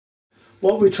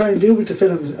what we try and do with the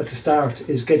film at the start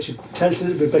is get you tell us a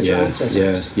little bit about your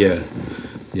ancestors.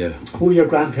 Yeah. Who your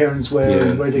grandparents were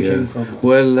and where they came from.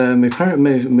 Well, my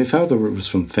father was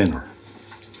from Fenner,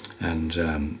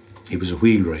 and he was a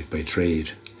wheelwright by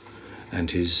trade, and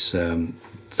his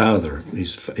father,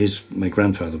 my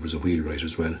grandfather was a wheelwright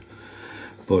as well,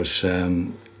 but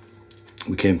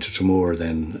we came to Tramore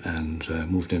then and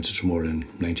moved into Tramore in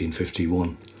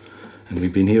 1951, and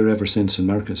we've been here ever since in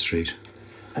Market Street.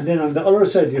 And then on the other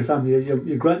side of your family,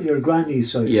 your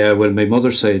granny's side. Yeah, well, my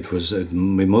mother's side was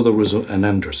my mother was an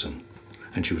Anderson,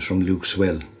 and she was from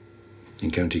Lukeswell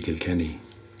in County Kilkenny.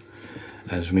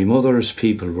 And my mother's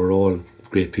people were all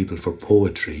great people for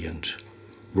poetry and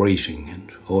writing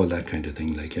and all that kind of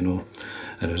thing, like, you know.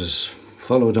 And it has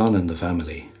followed on in the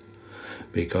family,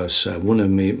 because one of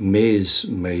my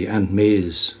Aunt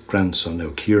May's grandson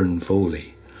now, Kieran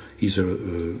Foley, he's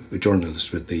a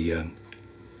journalist with the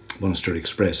Munster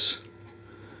Express,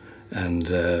 and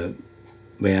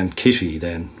my Aunt Kitty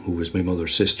then, who was my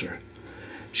mother's sister,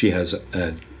 she has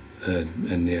a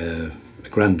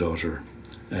granddaughter,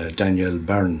 Danielle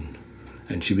Byrne,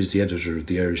 and she was the editor of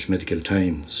the Irish Medical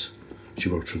Times. She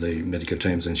worked for the Medical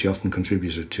Times, and she often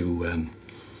contributed to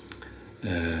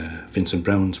Vincent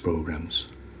Brown's programmes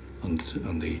on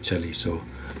the telly. So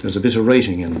there's a bit of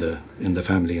writing in the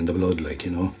family, in the blood, like,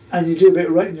 you know. And you do a bit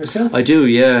of writing yourself? I do,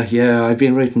 yeah. I've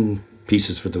been writing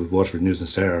pieces for the Waterford News and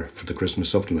Star for the Christmas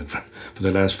supplement for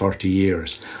the last 40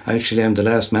 years. I actually am the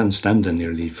last man standing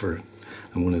nearly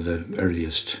I'm one of the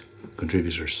earliest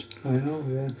contributors. I know,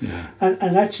 yeah.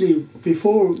 And actually,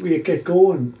 before we get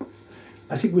going,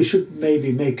 I think we should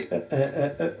maybe make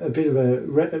a bit of a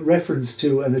reference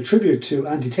to and a tribute to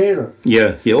Andy Taylor.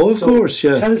 Yeah, of course,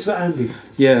 yeah. Tell us about Andy.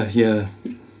 Yeah.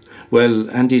 Well,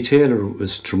 Andy Taylor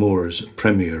was Tramore's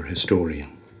premier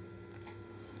historian.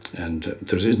 And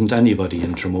there isn't anybody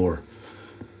in Tramore,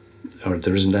 or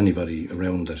there isn't anybody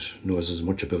around that knows as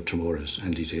much about Tramore as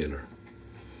Andy Taylor.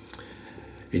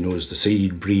 He knows the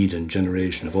seed, breed and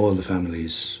generation of all the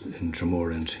families in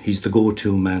Tramore, and he's the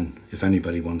go-to man if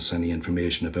anybody wants any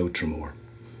information about Tramore.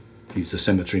 He's the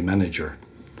cemetery manager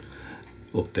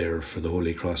up there for the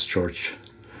Holy Cross Church,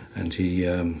 and he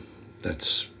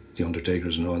that's the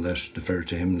undertakers and all that defer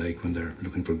to him, like, when they're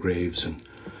looking for graves, and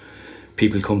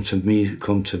people come to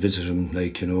visit him,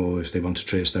 like, you know, if they want to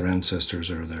trace their ancestors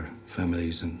or their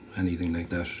families and anything like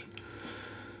that.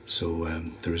 So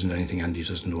there isn't anything Andy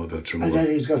doesn't know about Tramore. And then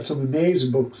he's got some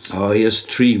amazing books. Oh, he has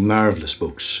 3 marvellous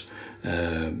books.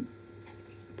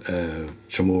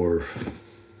 Tramore,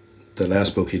 the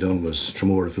last book he done was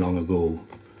Tramore of Long Ago,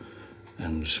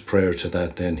 and prior to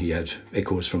that then he had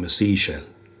Echoes from a Seashell.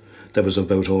 That was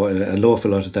about an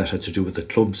awful lot of that had to do with the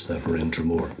clubs that were in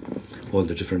Tramore, all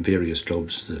the different various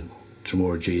clubs, the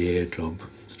Tramore GAA club,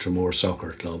 the Tramore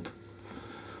Soccer Club,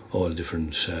 all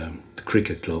different, the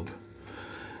cricket club.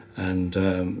 And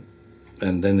then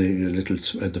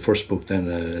the first book then,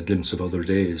 A Glimpse of Other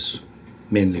Days,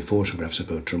 mainly photographs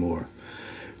about Tramore,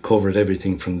 covered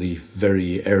everything from the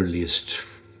very earliest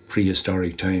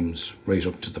prehistoric times right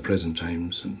up to the present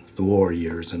times and the war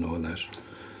years and all that.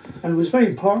 And it was very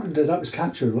important that was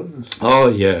captured, wasn't it? Oh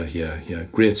yeah,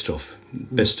 great stuff,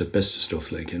 best of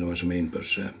stuff, like, you know what I mean. But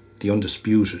the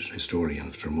undisputed historian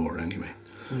of Tramore, anyway,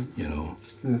 you know.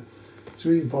 Yeah, it's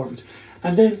really important.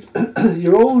 And then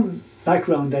your own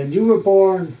background. Then you were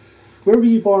born. Where were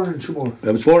you born in Tramore?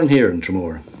 I was born here in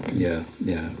Tramore. Yeah.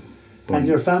 And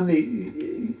your family.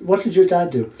 What did your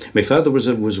dad do? My father was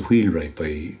a wheelwright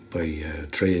by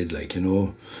trade, like, you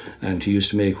know, and he used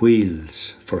to make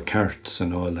wheels for carts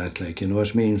and all that, like, you know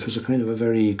what I mean. It was a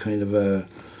very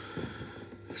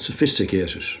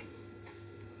sophisticated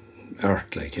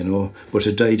art, like, you know. But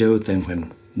it died out then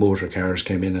when motor cars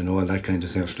came in and all that kind of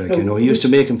stuff, like, you know. He used to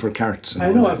make them for carts. And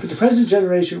I know, for the present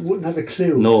generation wouldn't have a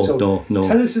clue. No.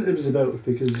 Tell us a little bit about it,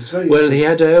 because it's very well, he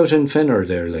had out in Fenner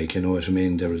there, like, you know what I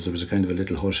mean. There was a kind of a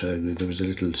little hut, there was a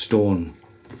little stone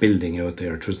building out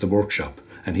there. It was the workshop,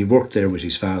 and he worked there with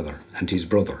his father and his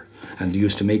brother, and they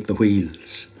used to make the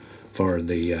wheels for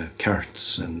the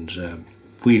carts and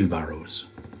wheelbarrows.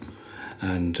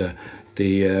 And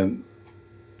the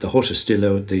hut is still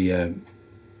out, the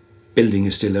building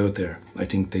is still out there. I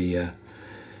think the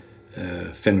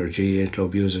Fenner GAA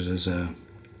club uses it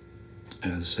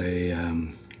as a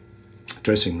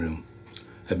dressing room.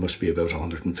 It must be about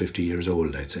 150 years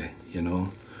old, I'd say, you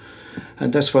know.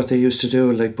 And that's what they used to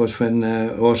do, like. But when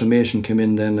automation came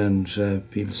in then, and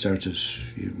people started,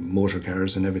 motor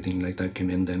cars and everything like that came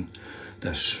in then,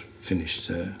 that finished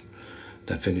them,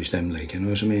 like, you know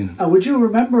what I mean. And would you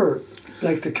remember,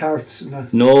 like, the carts and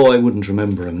that? No, I wouldn't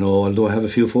remember him, no, although I have a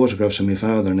few photographs of my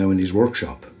father now in his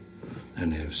workshop,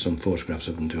 And there was some photographs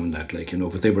of him doing that, like, you know,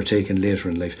 but they were taken later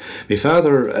in life. My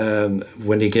father,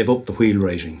 when he gave up the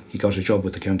wheelwrighting, he got a job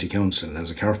with the county council as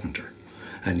a carpenter.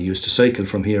 And he used to cycle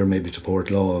from here maybe to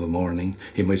Portlaw of a morning.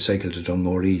 He might cycle to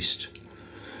Dunmore East.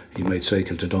 He might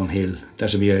cycle to Dunhill.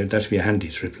 That'd be a handy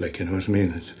trip, like, you know what I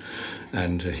mean?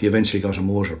 And he eventually got a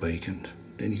motorbike, and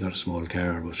then he got a small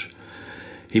car. But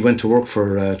he went to work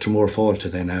for Tramore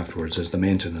Tales then afterwards as the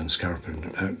maintenance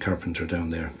carpenter down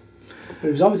there. But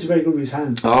he was obviously very good with his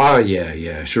hands. Oh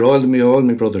yeah. Sure, all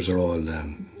my brothers are all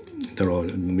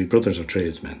my brothers are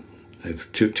tradesmen. I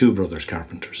have two brothers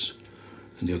carpenters,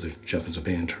 and the other chap is a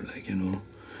painter, like, you know.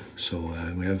 So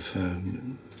we have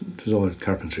it was all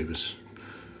carpentry was,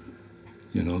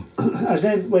 you know. And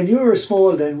then when you were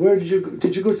small, then where did you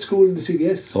go to school in the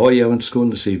CBS? Oh yeah, I went to school in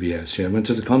the CBS. Yeah, I went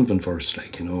to the convent first,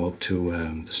 like, you know, up to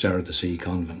the Star of the Sea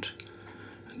convent.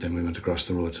 Then we went across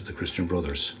the road to the Christian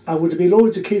Brothers. And would there be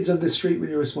loads of kids on the street when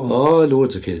you were small? Oh,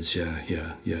 loads of kids,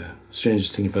 yeah.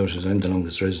 Strangest thing about it is I'm the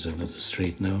longest resident of the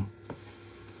street now.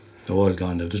 They're all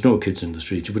gone now. There's no kids in the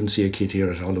street. You wouldn't see a kid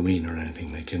here at Halloween or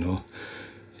anything, like, you know.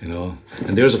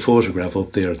 And there's a photograph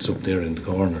up there. It's up there in the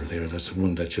corner there. That's the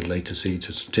one that you'd like to see. It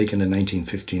was taken in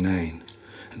 1959.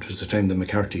 And it was the time the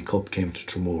McCarthy Cup came to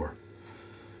Tramore.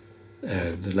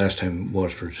 The last time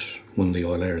Waterford won the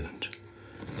All-Ireland.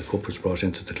 The cup was brought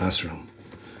into the classroom.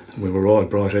 And we were all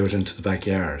brought out into the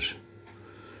backyard,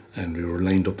 and we were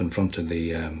lined up in front of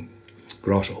the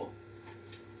grotto,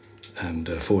 and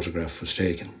a photograph was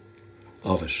taken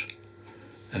of it.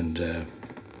 And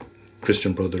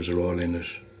Christian Brothers are all in it.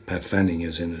 Pat Fanning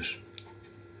is in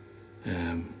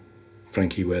it.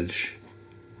 Frankie Welsh,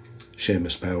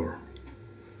 Seamus Power,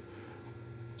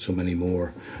 so many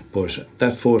more. But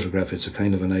that photograph, it's a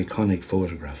kind of an iconic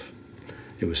photograph.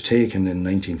 It was taken in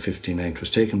 1959. It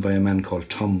was taken by a man called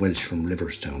Tom Welsh from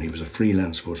Liverstown. He was a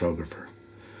freelance photographer.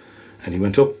 And he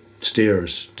went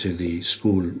upstairs to the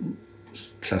school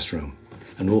classroom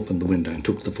and opened the window and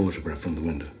took the photograph from the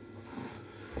window.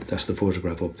 That's the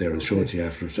photograph up there. I'll show it to you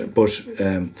afterwards. But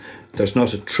there's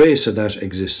not a trace of that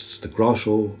exists. The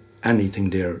grotto, anything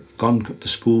there, gone, the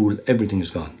school, everything is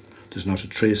gone. There's not a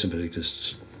trace of it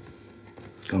exists.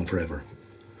 Gone forever.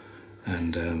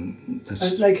 And that's...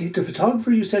 And like the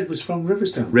photographer you said was from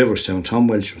Riverstown? Riverstown, Tom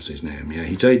Welsh was his name, yeah.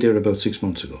 He died there about 6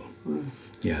 months ago.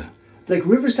 Yeah. Like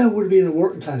Riverstown would have been a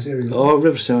working class area? Oh,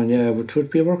 Riverstown, yeah, it would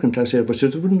be a working class area, but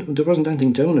there wasn't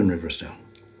anything down in Riverstown.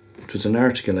 It was an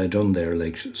article I'd done there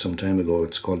like some time ago.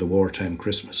 It's called The Wartime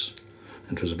Christmas,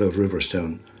 and it was about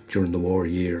Riverstown during the war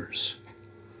years.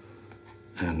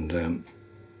 And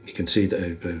you can see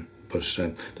that, but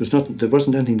there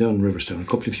wasn't anything down in Riverstown.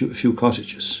 A few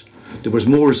cottages. There was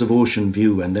Moors of Ocean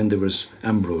View, and then there was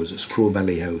Ambrose's,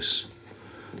 Crowbally House.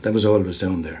 That was always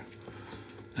down there,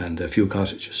 and a few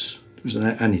cottages. There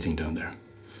wasn't anything down there.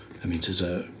 I mean,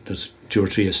 there's 2 or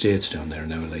 3 estates down there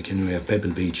now, like, you know, we have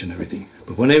Pebble Beach and everything.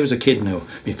 But when I was a kid now,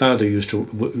 my father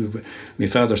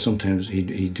sometimes he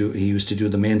used to do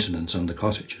the maintenance on the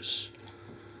cottages,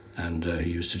 and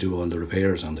he used to do all the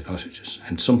repairs on the cottages.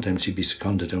 And sometimes he'd be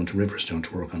seconded down to Riverstown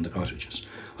to work on the cottages.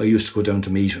 I used to go down to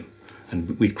meet him,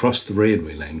 and we'd cross the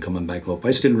railway line coming back up.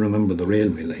 I still remember the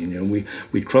railway line. You know,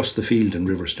 we'd cross the field in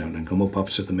Riverstown and come up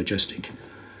opposite the Majestic.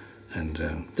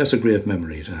 And that's a great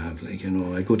memory to have, like, you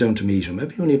know. I go down to meet him.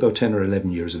 I'd be only about 10 or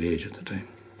 11 years of age at the time.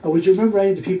 Oh, would you remember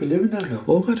any of the people living down there?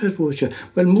 Oh, God, I would, yeah.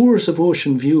 Well, Moors of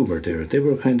Ocean View were there. They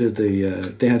were kind of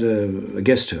they had a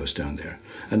guest house down there.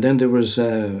 And then there was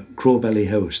Crowbally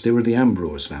House. They were the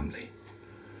Ambrose family.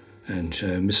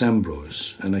 And Miss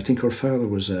Ambrose. And I think her father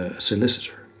was a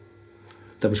solicitor.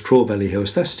 That was Crowbally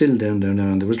House. That's still down there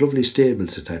now. And there was lovely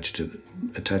stables attached to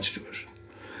it.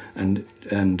 And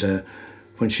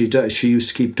when she died, she used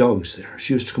to keep dogs there.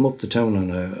 She used to come up the town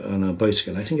on a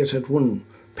bicycle. I think it had one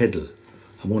pedal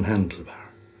and one handlebar.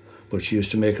 But she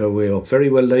used to make her way up. Very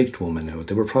well liked woman now.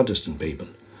 They were Protestant people.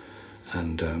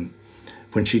 And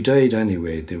when she died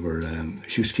anyway,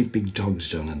 she used to keep big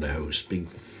dogs down in the house.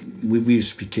 We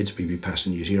used to be kids, we'd be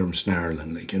passing, you'd hear them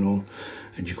snarling, like, you know.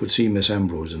 And you could see Miss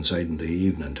Ambrose inside in the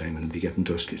evening time, and it'd be getting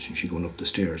duskish, and she'd going up the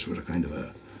stairs with a kind of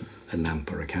a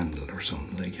lamp or a candle or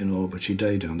something, like, you know. But she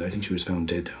died down there. I think she was found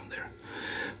dead down there.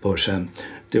 But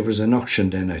there was an auction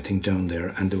then, I think, down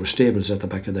there, and there were stables at the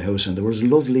back of the house, and there was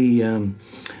lovely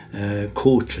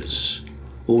coaches,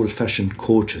 old-fashioned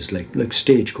coaches, like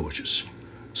stage coaches.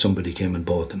 Somebody came and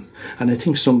bought them. And I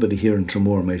think somebody here in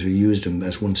Tramore might have used them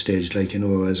at one stage, like, you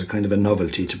know, as a kind of a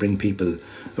novelty to bring people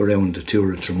around the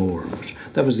tour of Tramore. But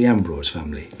that was the Ambrose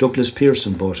family. Douglas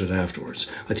Pearson bought it afterwards.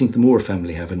 I think the Moore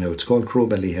family have it now. It's called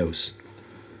Crowbally House.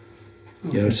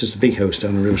 Okay. You know, it's just a big house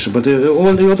down the river. So, but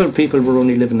all the other people were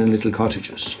only living in little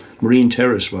cottages. Marine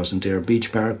Terrace wasn't there.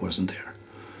 Beach Park wasn't there.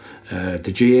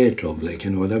 The GA club, like,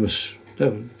 you know,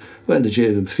 well,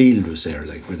 the field was there,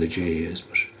 like where the GA is,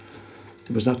 but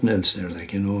there was nothing else there,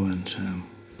 like, you know. And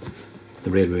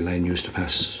the railway line used to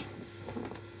pass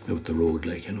out the road,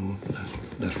 like, you know,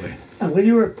 that way. And when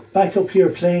you were back up here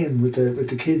playing with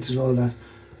the kids and all that,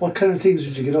 what kind of things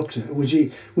would you get up to? Would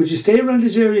you stay around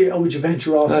this area, or would you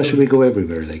venture off? Should we go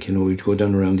everywhere? Like, you know, we'd go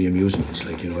down around the amusements.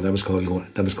 Like, you know, that was called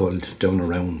down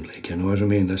around. Like, you know what I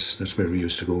mean? That's where we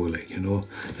used to go. Like, you know,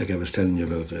 like I was telling you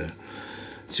about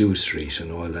Zoo Street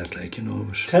and all that. Like, you know.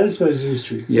 But tell us about Zoo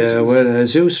Street. Yeah, well,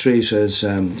 Zoo Street is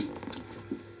the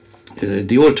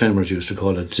old timers used to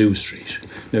call it Zoo Street.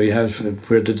 Now you have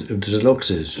where the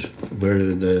Deluxe is, where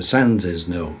the Sands is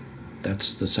now.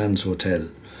 That's the Sands Hotel.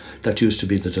 That used to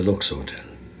be the Deluxe Hotel,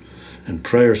 and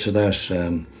prior to that,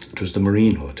 it was the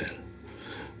Marine Hotel.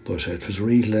 But it was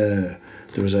real. There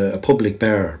was a public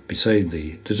bar beside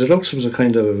the Deluxe was a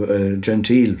kind of a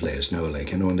genteel place now,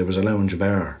 like, you know, and there was a lounge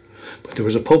bar. But there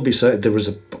was a pub beside. There was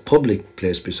a public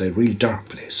place beside, real dark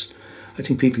place. I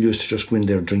think people used to just go in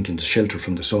there drinking to shelter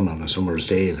from the sun on a summer's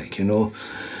day, like, you know.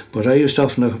 But I used to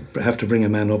often have to bring a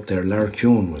man up there. Lark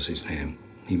Kuhn was his name.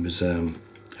 He was a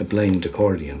blind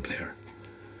accordion player.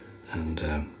 And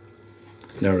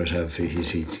Larry'd have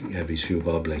his few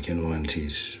bob, like, you know, and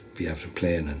he'd be after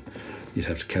playing, and you'd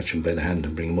have to catch him by the hand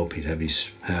and bring him up. He'd have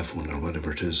his half one or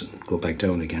whatever it is, and go back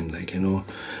down again, like, you know.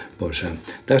 But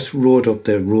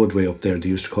that roadway up there, they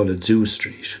used to call it Zoo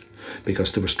Street,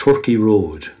 because there was Turkey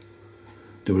Road,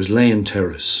 there was Lane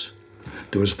Terrace,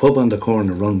 there was a pub on the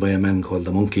corner run by a man called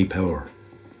the Monkey Power.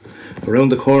 Around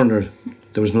the corner,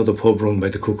 there was another pub run by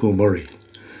the Cuckoo Murray.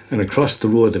 And across the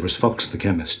road there was Fox the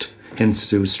Chemist, hence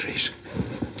Zoo Street.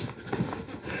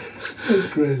 That's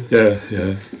great.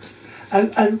 Yeah.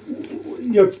 And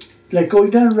you're like going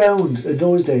down round in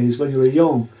those days when you were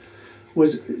young.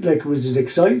 Was it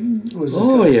exciting?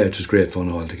 Yeah, it was great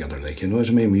fun altogether. Like, you know what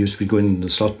I mean. We used to be going in the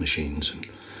slot machines, and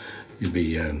you'd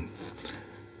be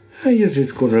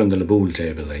you'd go around the Laboule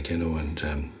table, like, you know,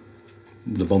 and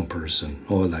the bumpers and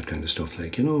all that kind of stuff,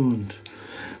 like, you know, and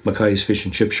Mackay's Fish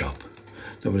and Chip Shop.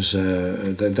 There was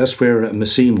that's where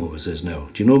Massimo's is now.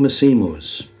 Do you know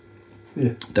Massimo's?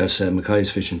 Yeah. That's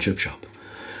Mackay's Fish and Chip Shop.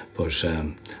 But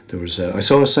there was I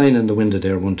saw a sign in the window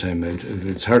there one time.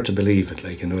 It's hard to believe it,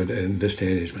 like, you know, in this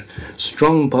day and age. But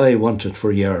strong buy wanted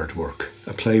for yard work.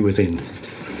 Apply within.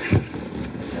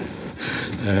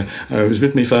 I was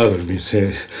with my father.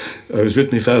 I was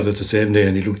with my father the same day,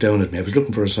 and he looked down at me. I was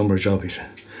looking for a summer job. He said,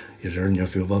 "You'd earn your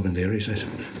few bob in there," he said.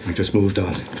 We just moved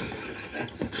on.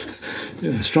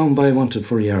 Yeah, strong buy wanted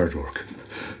for yard work.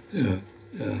 Yeah.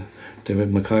 They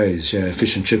went Mackay's,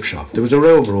 fish and chip shop. There was a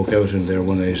row broke out in there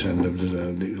one night, and there was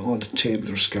all the tables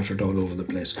were scattered all over the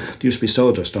place. There used to be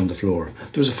sawdust on the floor.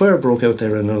 There was a fire broke out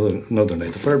there another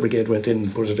night. The fire brigade went in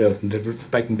and put it out, and they were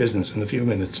back in business in a few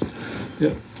minutes.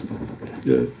 Yeah.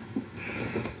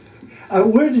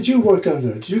 Where did you work down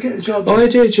there? Did you get a job? Oh, I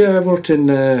did. Yeah, I worked in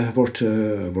the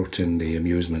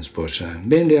amusements, but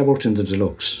mainly I worked in the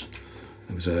Deluxe.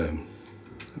 I was a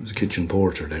kitchen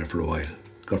porter there for a while.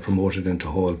 Got promoted into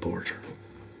hall porter.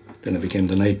 Then I became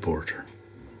the night porter.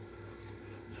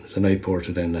 I was the night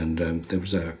porter then, and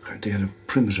they had a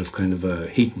primitive kind of a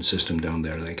heating system down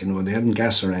there, like, you know, they hadn't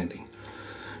gas or anything.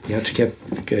 You had to keep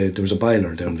there was a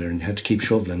boiler down there, and you had to keep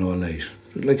shoveling all night.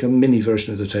 It was like a mini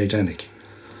version of the Titanic.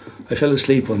 I fell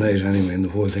asleep one night anyway, and the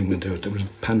whole thing went out. There was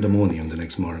pandemonium the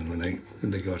next morning when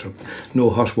they got up. No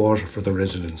hot water for the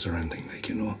residents or anything, like,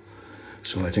 you know.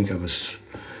 So I think I was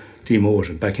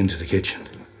demoted back into the kitchen.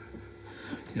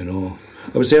 You know,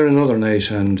 I was there another night,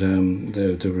 and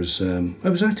there was I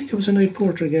think I was a night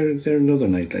porter there another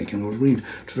night, like, you know, it was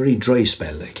a very dry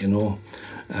spell, like, you know,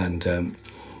 and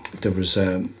there was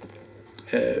an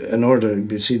order.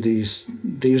 You see,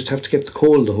 they used to have to get the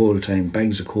coal the whole time,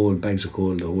 bags of coal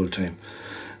the whole time,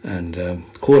 and the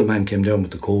coal man came down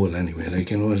with the coal anyway,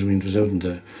 like, you know, I mean, it was out in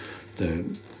the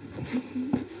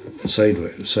side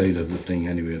of the thing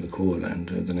anyway, the coal, and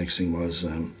the next thing was.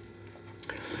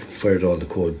 Fired all the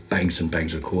coal, bags and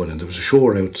bags of coal, and there was a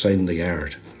shore outside in the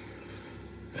yard,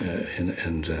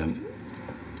 and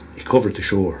he covered the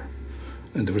shore,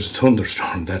 and there was a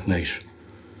thunderstorm that night,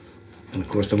 and of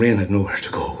course the rain had nowhere to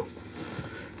go.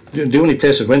 The only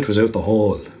place it went was out the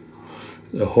hall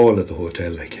of the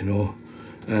hotel, like, you know,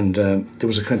 and there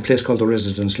was a kind of place called the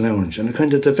Residence Lounge, and it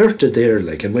kind of diverted there,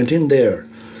 like, it went in there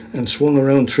and swung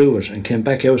around through it and came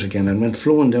back out again and went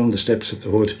flowing down the steps of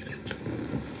the hotel.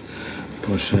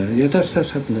 But that's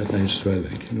happened that night as well,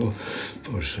 like, you know.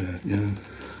 But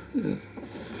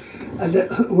And then,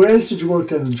 where else did you work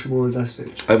down in Tramore at that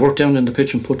stage? I worked down in the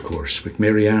pitch and putt course with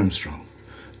Mary Armstrong.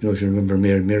 You know, if you remember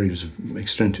Mary, Mary was an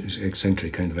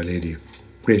eccentric kind of a lady.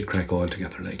 Great crack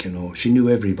altogether, like, you know. She knew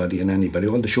everybody and anybody.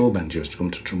 All the show bands used to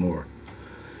come to Tramore.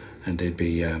 And they'd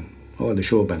be, all the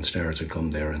show band stars would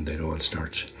come there and they'd all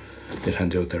start, they'd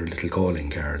hand out their little calling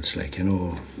cards, like, you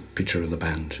know, picture of the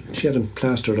band. She had them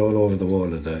plastered all over the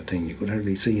wall of the thing. You could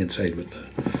hardly see inside with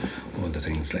all the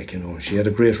things, like, you know. She had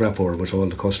a great rapport with all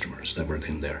the customers that were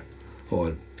in there.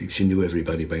 She knew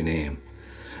everybody by name.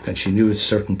 And she knew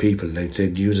certain people, like,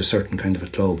 they'd use a certain kind of a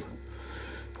club.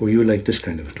 Oh, you like this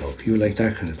kind of a club, you like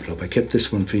that kind of a club. I kept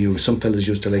this one for you. Some fellas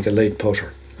used to like a light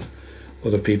putter.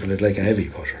 Other people would like a heavy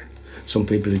putter. Some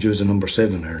people would use a number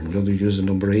 7 iron, and others use a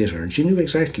number 8 iron. She knew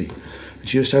exactly. And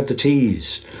she used to have the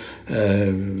tees.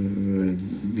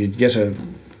 You'd get I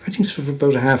think for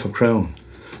about £0.50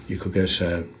 you could get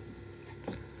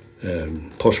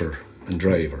putter and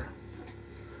driver,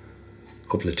 a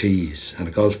couple of tees and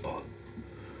a golf ball.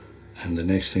 And the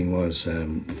next thing was,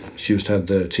 she used to have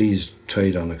the tees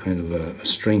tied on a kind of a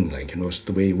string, like, you know,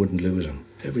 the way you wouldn't lose them.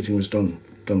 Everything was done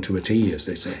to a T, as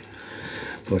they say.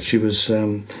 But she was,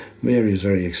 Mary was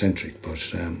very eccentric, but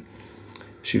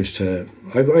she used to,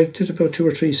 I did about 2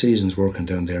 or 3 seasons working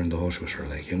down there in the hut with her,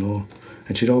 like, you know.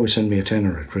 And she'd always send me a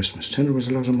tenner at Christmas. Tenner was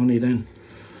a lot of money then.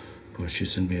 But she'd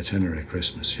send me a tenner at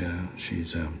Christmas, yeah. She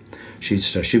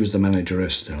was the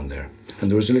manageress down there. And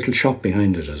there was a little shop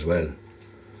behind it as well.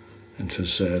 And it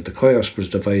was, the kiosk was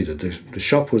divided. The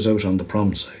shop was out on the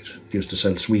prom side. They used to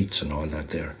sell sweets and all that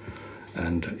there.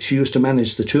 And she used to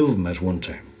manage the 2 of them at one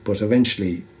time. But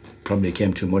eventually, probably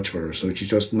became too much for her. So she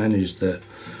just managed the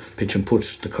pitch and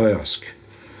putt, the kiosk.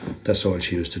 That's all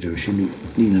she used to do. She'd be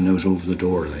leaning out over the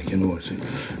door, like, you know.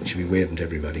 She'd be waving to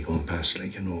everybody going past,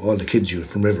 like, you know. All the kids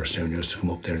from Riverstown used to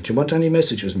come up there. Do you want any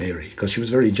messages, Mary? Because she was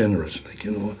very generous, like,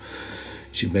 you know.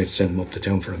 She'd maybe send them up to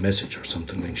town for a message or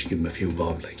something, like, she'd give them a few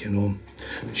bob, like, you know.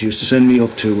 She used to send me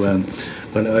up to,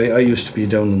 when I used to be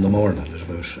down in the morning at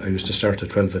about, I used to start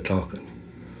at 12 o'clock.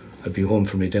 I'd be home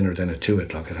for my dinner then at 2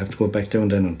 o'clock. I'd have to go back down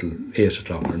then until 8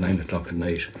 o'clock or 9 o'clock at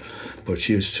night. But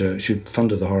she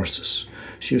funded the horses.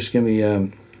 She used to give me a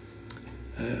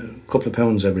couple of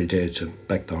pounds every day to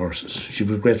back the horses. She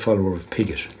was a great follower of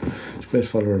Piggott. She was a great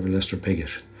follower of Lester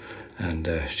Piggott. And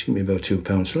she gave me about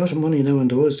 £2. A lot of money now in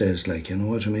those days, like, you know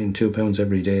what I mean, £2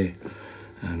 every day.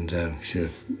 And she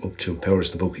up to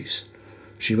Powers the Bookies.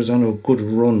 She was on a good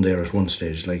run there at one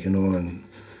stage, like, you know, and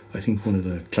I think one of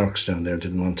the clerks down there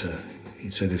didn't want to, he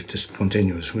said, if this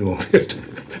continues, we won't be able to,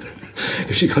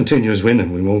 if she continues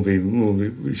winning,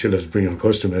 we should have to bring her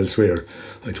custom elsewhere.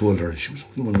 I told her, she was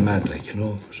going mad, like, you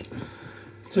know.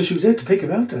 So she was able to pick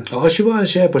him out then? Oh, she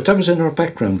was, yeah, but that was in her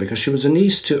background because she was a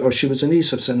niece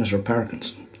of Senator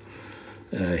Parkinson.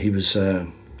 He was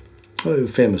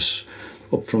famous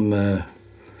up from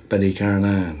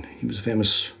Ballycarnan. He was a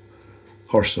famous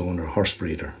horse owner, horse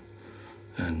breeder.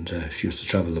 And she used to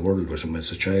travel the world with him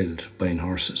as a child, buying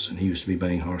horses, and he used to be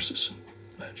buying horses.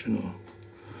 That, you know.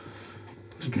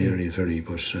 Okay.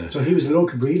 So he was a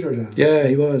local breeder then? Yeah,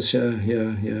 he was, yeah.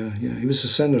 He was a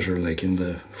senator, like, in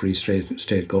the Free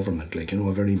State government, like, you know,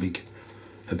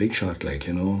 a big shot, like,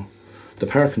 you know. The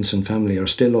Parkinson family are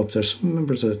still up there. Some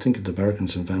members, I think, of the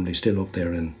Parkinson family still up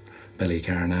there in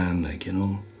Ballycarnan, like, you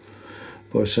know.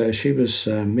 But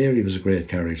Mary was a great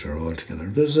character altogether.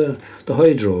 There's the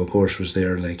hydro, of course, was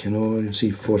there, like, you know. You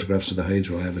see photographs of the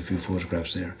hydro. I have a few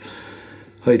photographs there.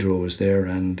 Hydro was there,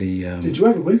 and the... Did you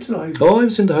ever go into the hydro? Oh, I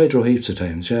was in the hydro heaps of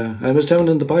times, yeah. I was down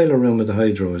in the boiler room with the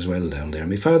hydro as well down there.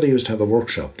 My father used to have a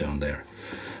workshop down there.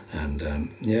 And,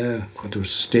 yeah, there was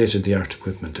state-of-the-art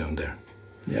equipment down there.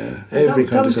 Yeah,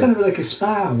 that was kind of like a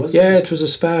spa, wasn't it? Yeah, it was a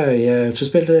spa, yeah. It was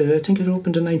built, I think it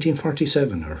opened in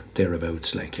 1947 or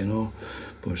thereabouts, like, you know.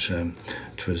 But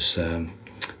it was,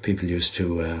 people used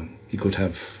to, you could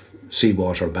have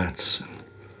seawater baths,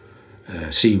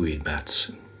 seaweed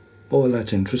baths, all that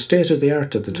thing. It was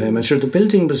state-of-the-art at the time. And sure, the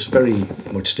building was very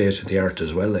much state-of-the-art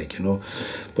as well, like, you know.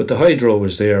 But the hydro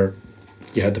was there.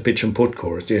 You had the pitch and putt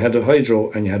course. You had a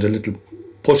hydro and you had a little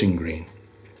putting green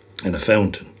and a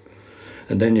fountain.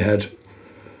 And then you had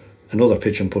another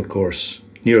pitch and putt course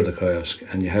near the kiosk,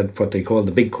 and you had what they call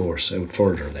the big course out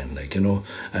further then, like, you know.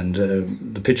 And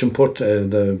the pitch and putt,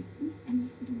 the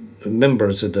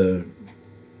members of there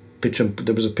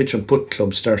was a pitch and putt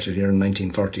club started here in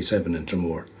 1947 in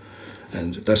Tramore,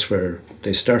 and that's where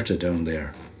they started down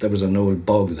there. There was an old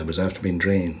bog that was after being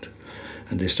drained,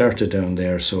 and they started down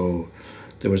there, so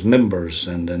there was members,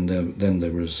 and then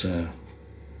there was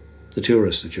the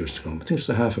tourists that used to come. I think it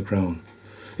was £0.50.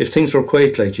 If things were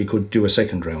quiet, like, you could do a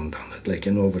second round on it, like,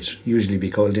 you know, but usually be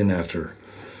called in after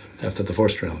after the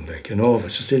first round, like, you know,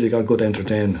 but still you got good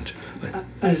entertainment.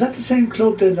 And is that the same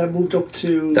club then that moved up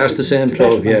to? That's the same the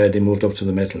club, Metal Man? yeah. They moved up to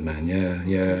the Metal Man,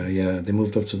 yeah. They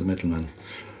moved up to the Metal Man,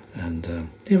 and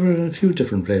they were in a few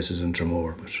different places in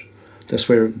Tramore, but that's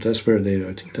where they.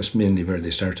 I think that's mainly where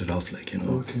they started off, like, you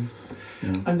know. Okay.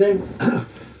 Yeah. And then,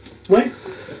 when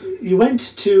you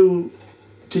went to,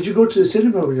 did you go to the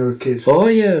cinema when you were a kid? Oh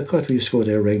yeah, God, we used to go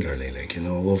there regularly, like, you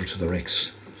know, over to the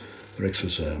Rex. The Rex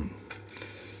was a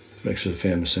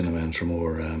famous cinema in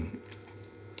Tramore.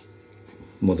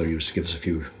 Mother used to give us a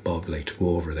few bob, like, to go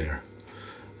over there.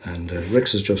 And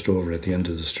Rex is just over at the end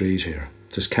of the street here.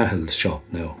 There's Cahill's shop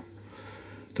now.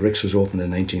 The Rex was opened in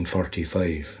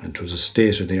 1945, and it was a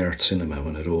state-of-the-art cinema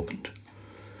when it opened.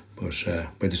 But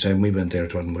by the time we went there,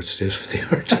 it wasn't much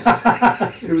state-of-the-art.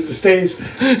 It was the stage.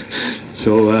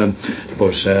 So,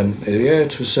 yeah,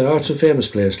 it's a famous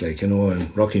place, like, you know,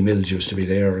 and Rocky Mills used to be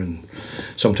there, and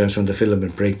sometimes when the film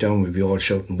would break down, we'd be all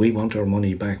shouting, "We want our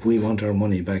money back, we want our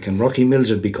money back," and Rocky Mills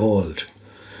would be called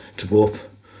to go up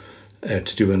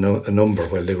to do a number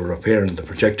while they were repairing the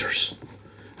projectors.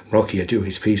 And Rocky would do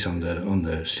his piece on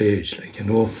the stage, like, you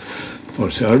know.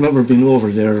 But I remember being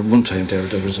over there one time.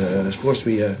 There was supposed to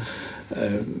be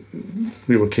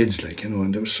we were kids, like, you know,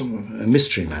 and there was a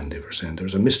mystery man. They were saying there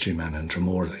was a mystery man in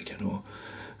Tramore, like, you know,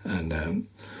 and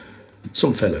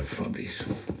some fella, probably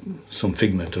some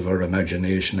figment of our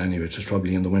imagination. Anyway, it was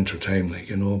probably in the winter time, like,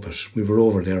 you know. But we were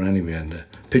over there anyway, and the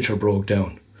picture broke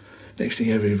down. Next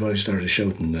thing, everybody started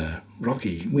shouting,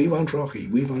 "Rocky, we want Rocky,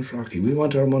 we want Rocky, we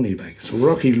want our money back." So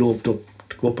Rocky loped up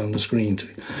to go up on the screen,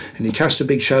 and he cast a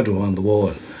big shadow on the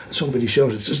wall. Somebody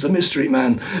shouted, "It's the mystery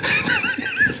man."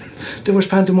 There was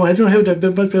pantomime. I don't know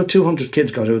how about 200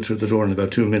 kids got out through the door in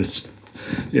about 2 minutes.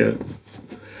 Yeah,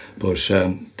 but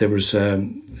there was. I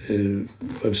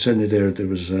was telling you there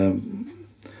was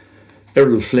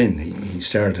Errol Flynn. He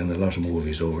starred in a lot of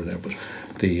movies over there, but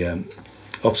the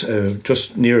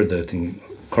just near the thing,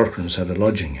 Corcoran's had a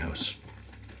lodging house,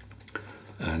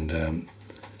 and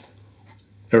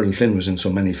Errol Flynn was in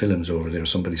so many films over there.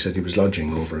 Somebody said he was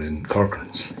lodging over in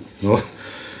Corcoran's, you know.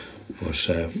 But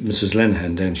Mrs.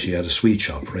 Lenihan then, she had a sweet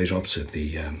shop right opposite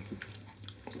the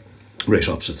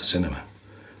cinema.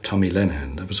 Tommy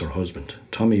Lenihan, that was her husband.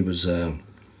 Tommy was a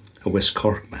West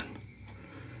Cork man,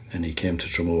 and he came to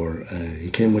Tramore. He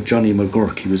came with Johnny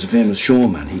McGurk. He was a famous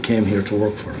showman. He came here to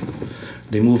work for him.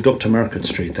 They moved up to Market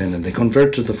Street then, and they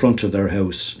converted the front of their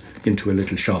house into a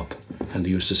little shop, and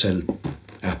they used to sell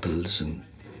apples and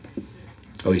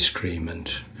ice cream and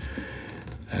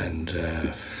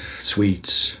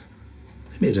sweets.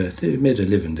 They made a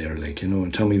living there, like, you know.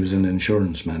 And Tommy was an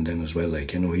insurance man then as well,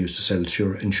 like, you know. He used to sell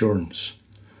insurance,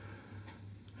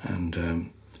 and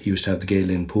he used to have the Gay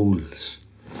Lynn pools,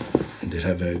 and they'd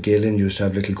have Gay Lynn used to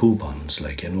have little coupons,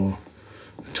 like, you know.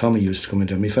 Tommy used to come in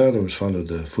there. My father was followed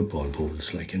the football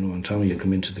pools, like, you know, and Tommy would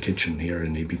come into the kitchen here,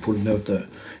 and he'd be pulling out the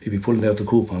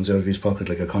coupons out of his pocket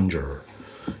like a conjurer.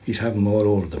 He'd have them all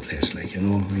over the place, like, you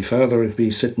know. My father would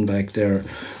be sitting back there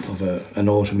of an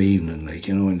autumn evening, like,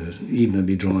 you know, and the evening would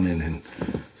be drawn in and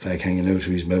fag hanging out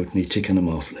of his mouth, and he'd ticking them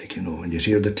off, like, you know, and you'd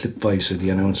hear the clip voice of the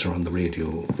announcer on the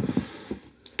radio,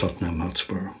 Tottenham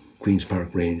Hotspur, Queen's Park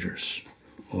Rangers,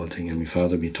 all thing, and my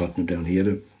father would be totting them down. He had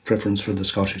a preference for the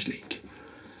Scottish League.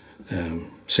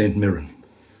 St Mirren,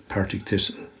 Partick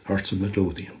Thistle, Hearts of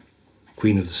Midlothian,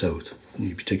 Queen of the South, and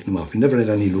he'd be taking them off. He never had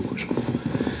any luck with them.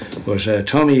 But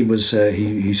Tommy was,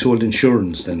 he sold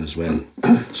insurance then as well.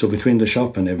 So between the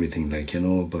shop and everything, like, you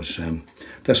know, but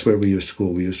that's where we used to go.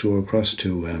 We used to go across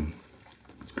to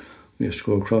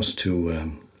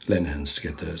Lenihan's to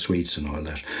get the sweets and all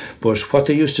that. But what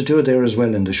they used to do there as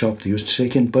well in the shop, they used to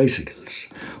take in bicycles.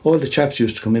 All the chaps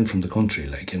used to come in from the country,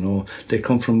 like, you know. They'd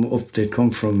come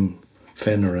from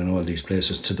Fenner and all these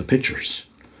places to the pictures,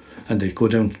 and they'd go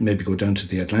down to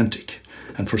the Atlantic.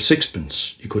 And for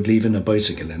sixpence, you could leave in a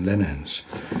bicycle in Lenihan's.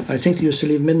 I think they used to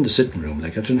leave them in the sitting room.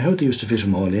 Like, I don't know how they used to fit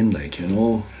them all in, like, you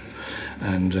know.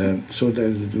 And so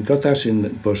we got that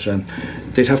in, but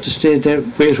they'd have to stay there,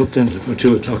 wait up then about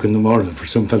 2 o'clock in the morning for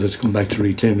some fella to come back to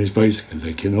reclaim his bicycle,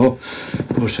 like, you know.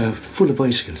 But full of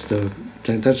bicycles. That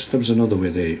was another way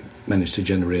they managed to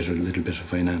generate a little bit of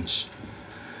finance.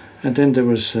 And then there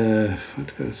was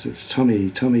Tommy.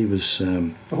 Tommy was.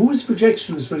 Who was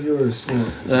projectionist when you were small?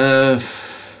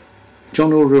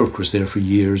 John O'Rourke was there for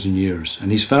years and years,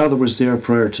 and his father was there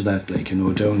prior to that. Like, you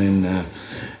know, down in.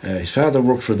 His father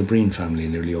worked for the Breen family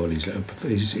nearly all his life.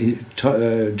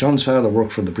 John's father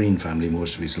worked for the Breen family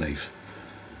most of his life,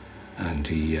 and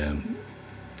he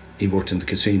worked in the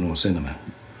casino cinema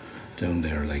down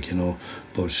there, like, you know.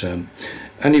 But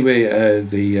anyway,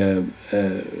 the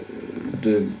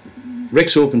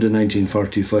Rex opened in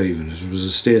 1945 and it was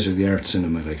a state-of-the-art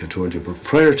cinema, like I told you. But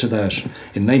prior to that,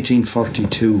 in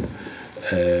 1942,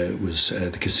 was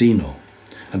the Casino.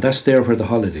 And that's there where the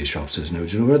Holiday Shops is now. Do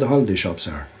you know where the Holiday Shops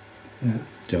are? Yeah.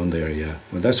 Down there, yeah.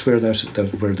 Well, that's where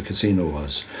where the Casino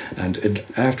was. And it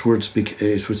afterwards,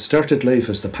 it started life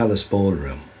as the Palace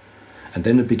Ballroom. And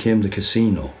then it became the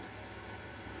Casino.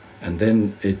 And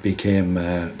then it became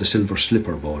the Silver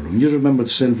Slipper Ballroom. You remember the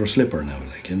Silver Slipper now,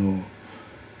 like, you know.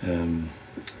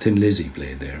 Thin Lizzy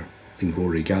played there. I think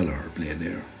Rory Gallagher played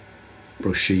there.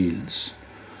 Bruce Shields.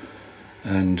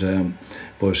 And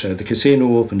but the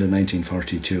Casino opened in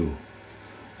 1942,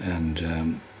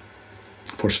 and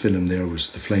first film there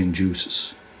was The Flying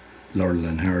Juices, Laurel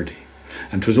and Hardy,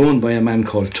 and it was owned by a man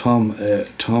called Tom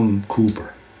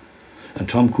Cooper, and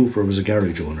Tom Cooper was a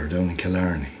garage owner down in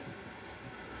Killarney,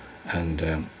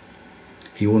 and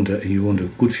he owned a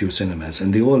good few cinemas,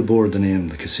 and they all bore the name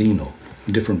The Casino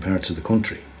in different parts of the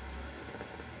country.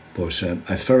 But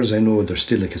as far as I know, there's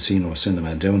still a Casino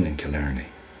cinema down in Killarney.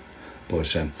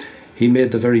 But he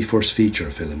made the very first feature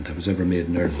film that was ever made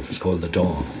in Ireland. It was called The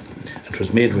Dawn. And it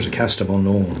was made with a cast of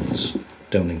unknowns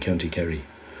down in County Kerry.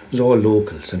 It was all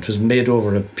locals, and it was made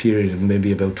over a period of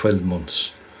maybe about 12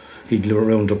 months. He'd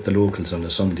round up the locals on a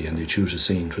Sunday and they'd choose a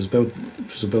scene. It was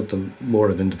about the War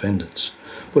of Independence.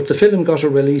 But the film got a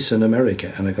release in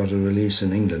America and it got a release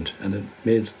in England, and it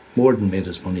made more than made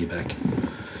its money back.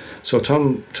 So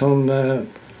Tom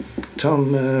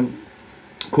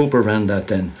Cooper ran that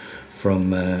then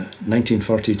from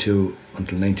 1942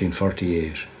 until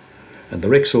 1948, and the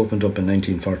Rex opened up in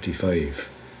 1945,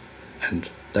 and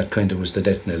that kind of was the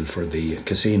death knell for the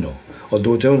Casino.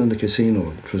 Although down in the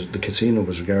Casino, the Casino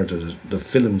was regarded as the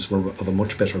films were of a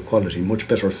much better quality, much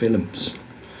better films,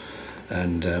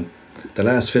 and the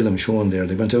last film shown there,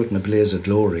 they went out in a blaze of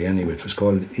glory anyway. It was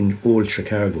called In Old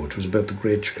Chicago. It was about the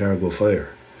Great Chicago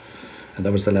Fire. And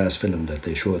that was the last film that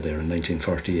they showed there in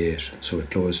 1948, so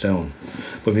it closed down.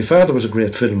 But my father was a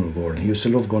great film reviewer, and he used to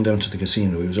love going down to the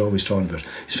Casino. He was always talking about it.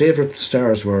 His favourite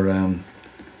stars were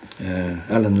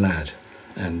Alan Ladd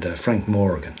and Frank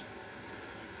Morgan.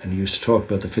 And he used to talk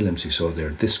about the films he saw there,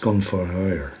 This Gun for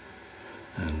Hire,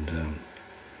 and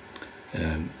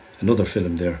another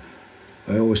film there.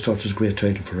 I always thought it was a great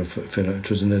title for a film. It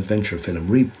was an adventure film,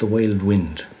 Reap the Wild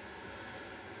Wind.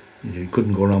 You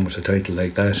couldn't go wrong with a title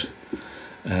like that.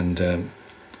 And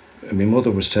my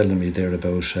mother was telling me there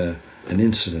about an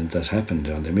incident that happened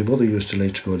down there. My mother used to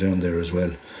like to go down there as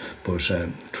well, but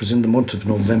it was in the month of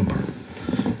November.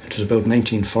 It was about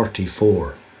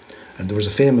 1944, and there was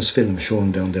a famous film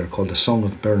shown down there called The Song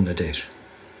of Bernadette.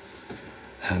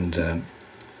 And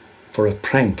for a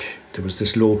prank, there was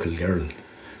this local girl.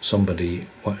 Somebody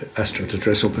asked her to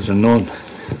dress up as a nun.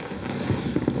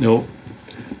 No.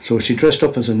 So she dressed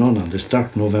up as a nun on this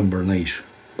dark November night.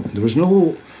 There was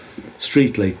no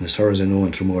street lighting, as far as I know,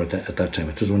 in Tramore at that time.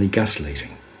 It was only gas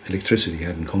lighting. Electricity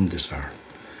hadn't come this far.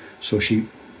 So she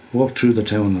walked through the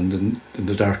town in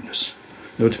the darkness.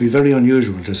 Now, it would be very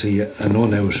unusual to see a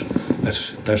nun out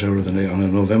at that hour of the night, on a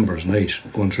November's night,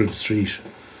 going through the street.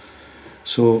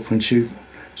 So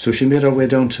she made her way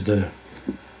down to the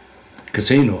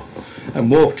Casino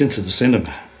and walked into the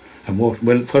cinema and walked,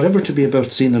 well, whatever to be about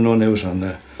seeing a nun out in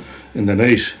the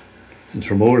night in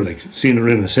Tramore, like seeing her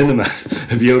in a cinema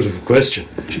would be out of a question.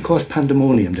 She caused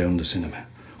pandemonium down in the cinema.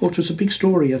 Oh, it was a big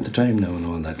story at the time now and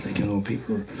all that, like, you know,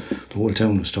 people, the whole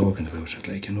town was talking about it,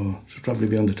 like, you know, it would probably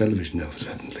be on the television now if it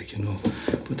hadn't, like, you know.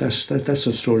 But that's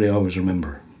a story I always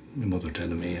remember, my mother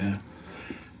telling me, yeah.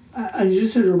 And you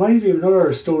just said, remind me of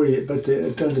another story about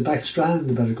down the back strand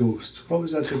about a ghost. What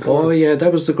was that? Oh yeah,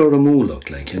 that was the Gurramulloch,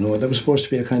 like, you know. That was supposed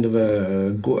to be a kind of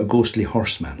a ghostly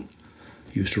horseman.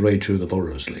 He used to ride through the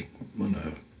boroughs, like, on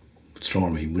a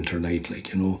stormy winter night,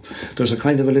 like, you know. There's a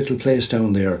kind of a little place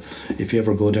down there. If you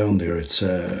ever go down there, it's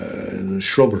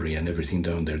shrubbery and everything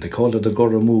down there. They call it the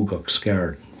Gurramulloch's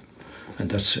garden.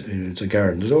 And it's a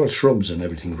garden. There's all shrubs and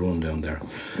everything growing down there.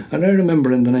 And I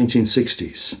remember in the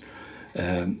 1960s,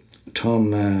 Tom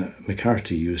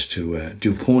McCarthy used to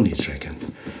do pony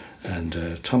trekking,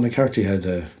 and Tom McCarthy had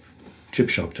a chip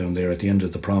shop down there at the end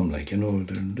of the prom, like, you know,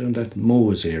 down that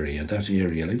Moe's area,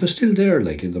 like, they're still there,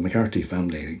 like, in the McCarthy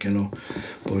family, like, you know.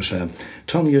 But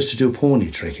Tom used to do pony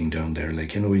trekking down there,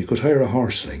 like, you know, you could hire a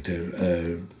horse, like,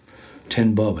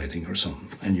 10 bob, I think, or something,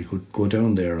 and you could go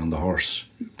down there on the horse.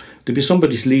 There'd be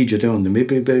somebody to lead you down.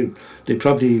 They'd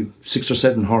probably 6 or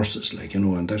 7 horses, like, you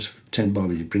know, and that's 10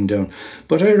 bob you bring down.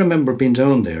 But I remember being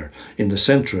down there in the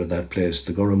centre of that place,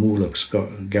 the Gurramulloch's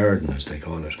garden, as they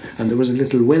call it, and there was a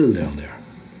little well down there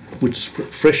with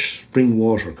fresh spring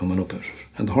water coming up out of it,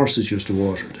 and the horses used to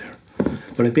water there.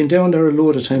 But I've been down there a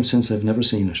load of times since. I've never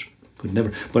seen it. Could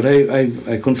never. But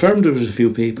I confirmed there was a few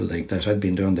people like that had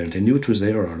been down there. They knew it was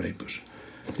there all right, but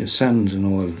you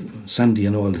know, sandy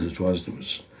and all as it was, there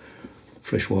was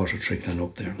fresh water trickling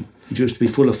up there. It used to be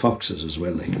full of foxes as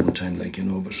well, like one time, like, you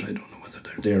know, but I don't know whether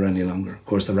they're there any longer. Of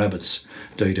course, the rabbits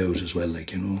died out as well,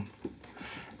 like, you know.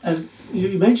 And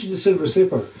you mentioned the Silver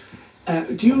Slipper.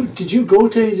 Did you go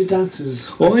to any of the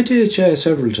dances? Oh, I did, yeah,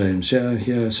 several times.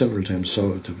 Yeah, several times.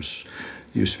 So there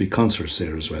used to be concerts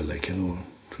there as well, like, you know.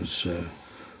 It was the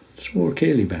Tramore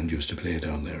Kiely band used to play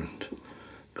down there, and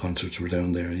concerts were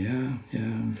down there. Yeah.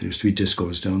 There used to be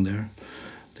discos down there.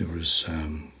 There was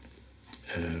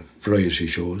variety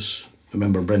shows. I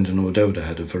remember Brendan O'Dowda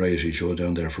had a variety show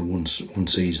down there for one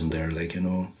season there, like, you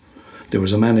know. There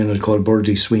was a man in it called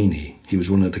Birdie Sweeney. He was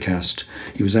one of the cast.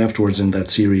 He was afterwards in that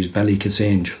series Ballycut's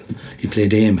Angel. He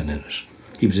played Eamon in it.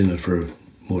 He was in it for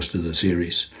most of the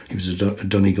series. He was a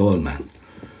Donegal man.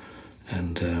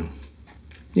 And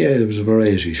yeah, there was a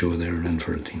variety show there and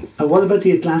for a thing. And what about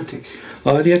the Atlantic?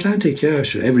 Oh, the Atlantic, yeah,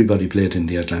 sure. Everybody played in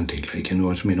the Atlantic, like, you know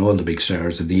what I mean? All the big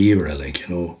stars of the era, like, you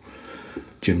know.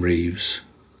 Jim Reeves.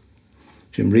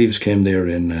 Jim Reeves came there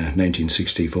in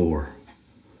 1964.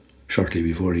 Shortly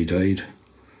before he died,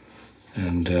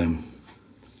 and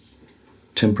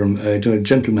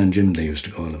Gentleman Jim they used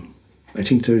to call him. I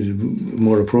think the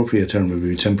more appropriate term would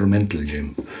be Temperamental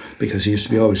Jim, because he used to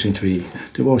be there always seemed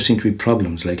to be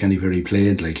problems, like anywhere he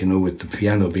played, like, you know, with the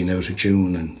piano being out of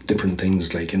tune and different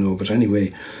things, like, you know. But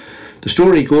anyway, the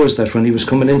story goes that when he was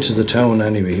coming into the town,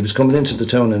 he was coming into the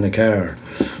town in a car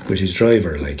with his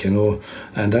driver, like, you know,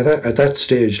 and at that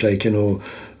stage, like, you know.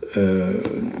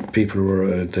 People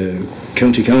were the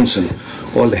county council.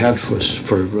 All they had was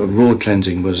for road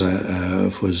cleansing was a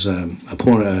horse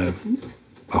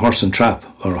and trap,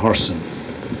 or a horse and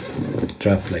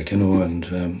trap, like, you know, and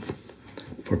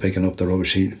for picking up the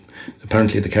rubbish.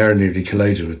 Apparently the car nearly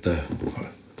collided with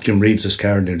Jim Reeves's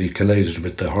car nearly collided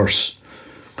with the horse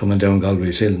coming down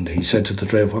Galway's Hill, and he said to the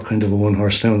driver, "What kind of a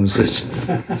one-horse town is this?"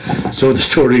 So the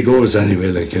story goes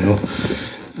anyway, like, you know.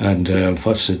 And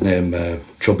what's his name?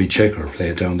 Chubby Checker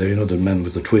played down there. You know, the man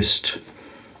with the twist.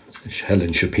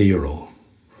 Helen Shapiro,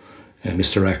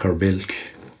 Mr. Acker Bilk.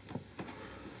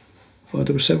 Oh,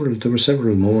 there were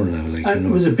several more now. Like, and you know.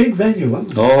 It was a big venue,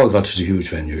 wasn't it? Oh, that was a huge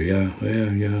venue. Yeah.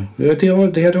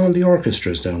 They had all the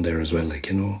orchestras down there as well. Like,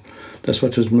 you know, that's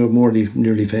what was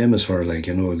nearly famous for. Like,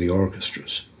 you know, the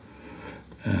orchestras.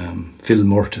 Phil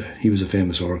Murta, he was a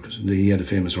famous orchestra. He had a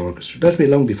famous orchestra. That'd be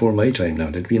long before my time now.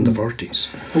 They'd be in the 40s.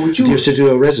 They used to do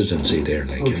a residency there,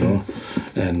 like, okay. You know,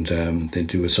 and they'd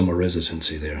do a summer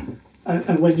residency there.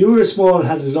 And when you were small,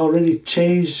 had it already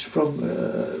changed from?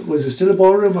 Was it still a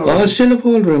ballroom? Or it's still a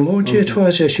ballroom. Oh, gee, it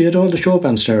was. Yeah, she had all the show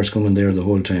band stars coming there the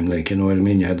whole time. Like, you know what I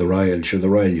mean. You had the Royal. Sure, the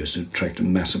Royal used to attract a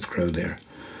massive crowd there.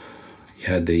 You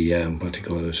had the what they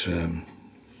call it,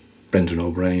 Brendan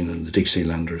O'Brien and the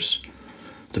Dixielanders.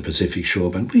 The Pacific Show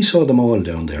Band. We saw them all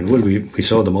down there. Well, we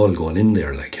saw them all going in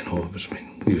there, like, you know. But, I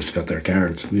mean, we used to get their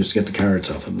cards. We used to get the cards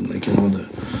off them, like, you know, the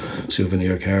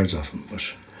souvenir cards off them.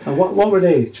 But and what were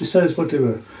they? Just tell us what they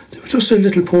were. They were just a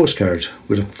little postcard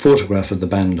with a photograph of the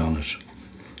band on it.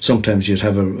 Sometimes you'd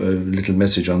have a little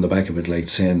message on the back of it, like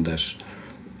saying that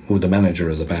who the manager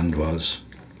of the band was.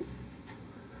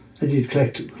 And you'd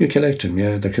collect them? You collect them,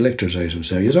 yeah. They're collector's items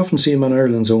there. You'd often see them on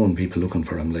Ireland's Own, people looking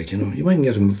for them, like, you know. You mightn't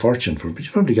get them a fortune for them, but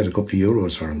you'd probably get a couple of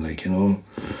euros for them, like, you know.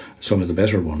 Some of the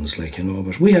better ones, like, you know.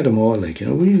 But we had them all, like, you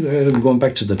know. We had them going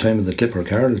back to the time of the Clipper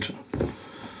Carleton,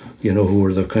 you know, who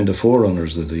were the kind of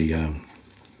forerunners of the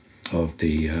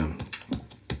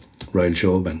Royal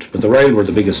Show Band. But the Royal were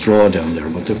the biggest draw down there.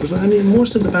 But there was, I mean,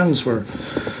 most of the bands were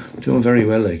doing very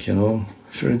well, like, you know.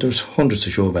 Sure, there was hundreds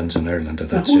of show bands in Ireland at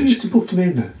that stage. Who used to book them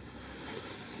in now?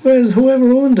 Well,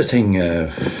 whoever owned the thing,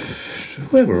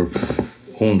 whoever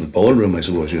owned the ballroom, I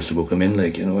suppose, used to book them in,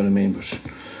 like, you know what I mean. But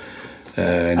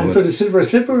and for the Silver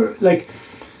Slipper, like,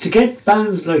 to get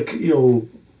bands like, you know,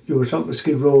 you were talking about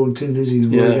Skid Row and Tin Lizzy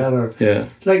and Roy Gallagher, yeah,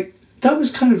 like, that was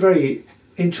kind of very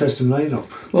interesting lineup.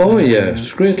 Oh yeah,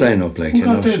 it's a great lineup, like, you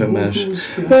know.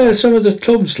 Well, some of the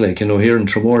clubs, like, you know, here in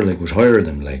Tramore, like, would hire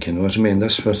them, like, you know what I mean.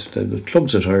 That's what the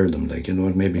clubs would hire them, like, you know,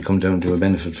 and maybe come down to a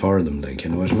benefit for them, like,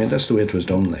 you know what I mean. That's the way it was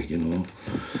done, like, you know.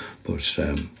 But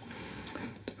there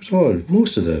was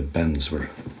most of the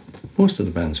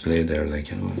bands played there,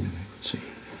 like, you know. I mean, see.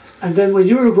 And then when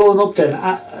you were growing up, then,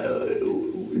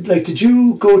 like, did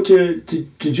you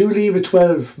leave at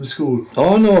 12 from school?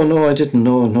 Oh no, I didn't.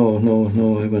 No.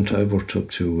 I worked up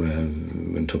to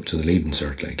the Leaving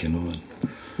Cert, like, you know.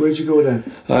 Where'd you go then?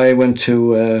 I went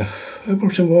to I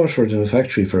worked in Waterford in a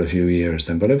factory for a few years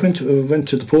then, but I went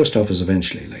to the post office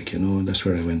eventually, like, you know, and that's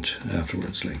where I went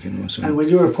afterwards, like, you know. So. And when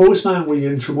you were a postman, were you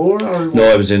in Tramore or?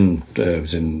 No, I was in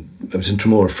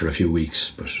Tramore for a few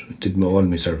weeks, but I did all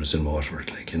my service in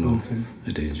Waterford, like, you know. Okay.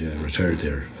 I did, retired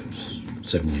there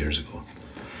 7 years ago.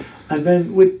 And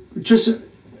then with just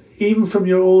even from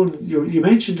your own, you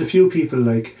mentioned a few people,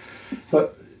 like,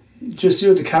 but just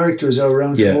the characters are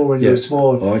around Tramore when you were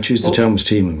small. Oh, I choose the town was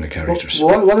team with my characters.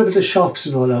 What about the shops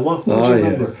and all that? What do you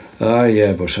remember?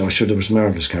 Yeah, but I'm sure there was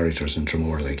marvellous characters in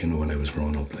Tramore, like, you know, when I was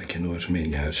growing up, like, you know what I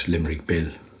mean. You had Limerick Bill,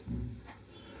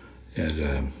 you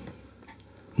had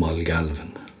Moll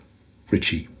Galvin,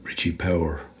 Richie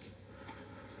Power.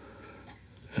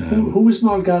 Who was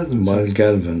Moll Galvin? Moll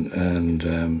Galvin,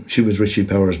 and she was Richie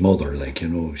Power's mother, like, you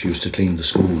know. She used to clean the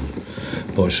school.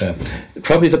 But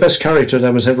probably the best character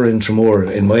that was ever in Tramore,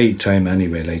 in my time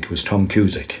anyway, like, was Tom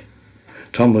Cusick.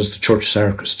 Tom was the church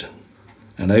sacristan,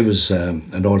 and I was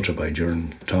an altar boy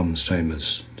during Tom's time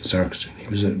as the sacristan. He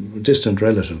was a distant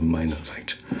relative of mine, in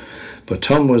fact. But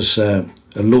Tom was a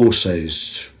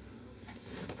low-sized,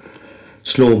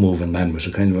 slow-moving man with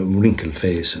a kind of a wrinkled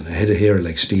face and a head of hair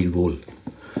like steel wool.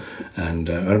 And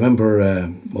I remember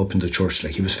up in the church,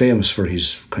 like, he was famous for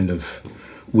his kind of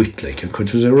wit, like, it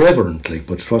was irreverent, like,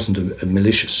 but it wasn't a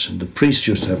malicious. And the priest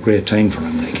used to have great time for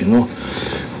him, like, you know.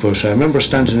 But I remember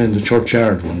standing in the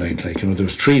churchyard one night, like, you know, there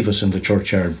was 3 of us in the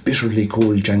churchyard, bitterly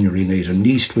cold January night, an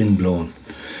east wind blowing.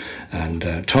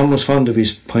 And Tom was fond of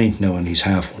his pint now and his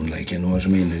half one, like, you know what I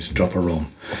mean, his drop of rum.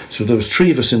 So there was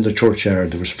 3 of us in the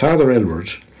churchyard. There was Father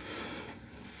Elward,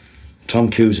 Tom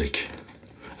Cusick,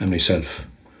 and myself.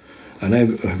 And I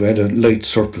had a light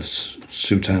surplice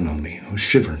soutane on me. I was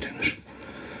shivering in it.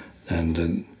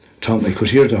 And Tom, I could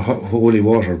hear the holy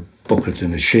water bucket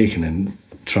in it shaking in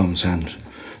Tom's hand.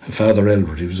 And Father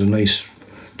Elward, he was a nice,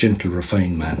 gentle,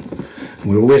 refined man. And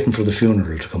we were waiting for the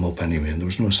funeral to come up anyway, and there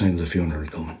was no sign of the funeral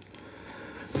coming.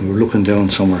 We were looking down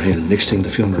Summer Hill. Next thing, the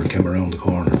funeral came around the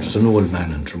corner. It was an old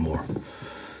man in Tramore.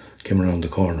 Came around the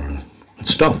corner and it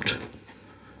stopped.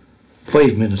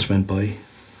 5 minutes went by.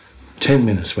 10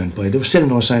 minutes went by. There was still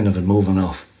no sign of it moving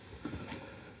off.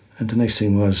 And the next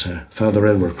thing was Father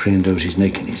Elward craned out his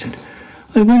neck and he said,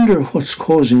 "I wonder what's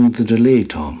causing the delay,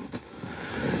 Tom."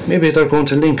 "Maybe they're going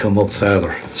to link him up,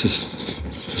 Father,"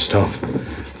 says Tom.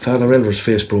 Father Elward's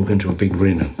face broke into a big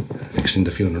grin, and next thing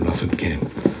the funeral nothing came.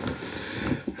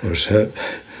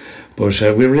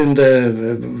 But we were in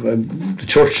the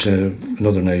church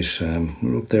another night. We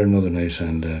were up there another night,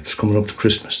 and it was coming up to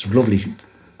Christmas. There was a lovely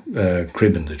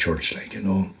crib in the church, like, you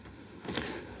know.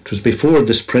 It was before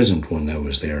this present one that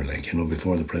was there, like, you know,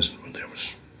 before the present one there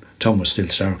was. Tom was still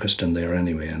sacristan there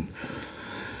anyway, and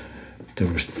there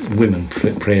were women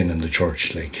praying in the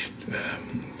church, like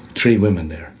 3 women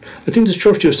there. I think this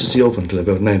church used to stay open until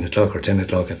about 9 o'clock or 10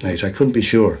 o'clock at night. I couldn't be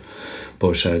sure.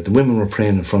 But the women were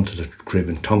praying in front of the crib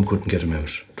and Tom couldn't get him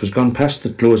out. It was gone past the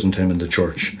closing time in the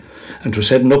church, and it was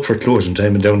heading up for closing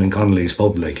time and down in Connolly's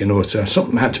pub, like, you know, so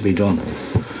something had to be done.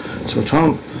 So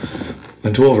Tom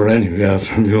went over anyway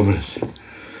after a few minutes.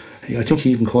 I think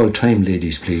he even called time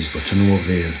ladies, please, but to no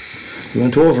avail. He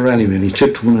went over anyway and he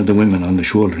tipped one of the women on the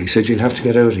shoulder. He said, "You'll have to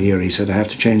get out of here." He said, "I have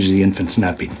to change the infant's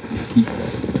nappy."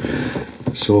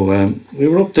 So we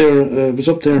were up there, I was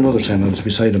up there another time. I was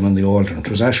beside him on the altar. It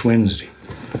was Ash Wednesday,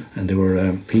 and there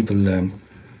were people,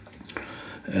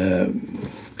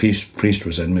 priest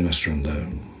was administering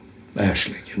the ash,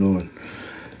 like, you know, and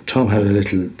Tom had a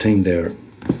little thing there,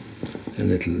 a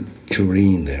little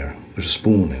tureen there with a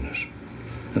spoon in it.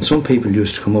 And some people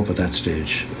used to come up at that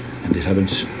stage and they'd have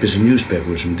a bit of newspaper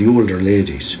with them, the older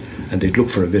ladies, and they'd look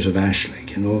for a bit of ash,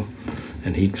 like, you know,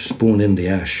 and he'd spoon in the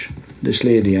ash. This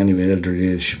lady, anyway, elderly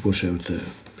lady, she put out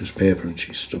this paper and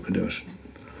she stuck it out.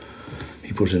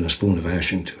 He put in a spoon of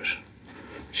ash into it.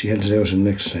 She held it out the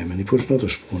next time and he put another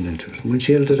spoon into it. And when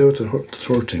she held it out the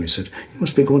 3rd time, he said, "You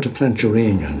must be going to plant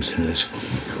geraniums in it."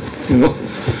 You know?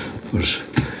 But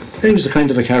he was the kind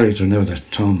of a character now,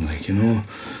 that Tom, like, you know.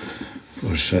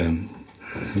 But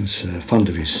he was fond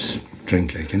of his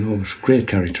drink, like, you know. It was a great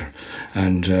character.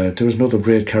 And there was another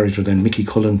great character then, Mickey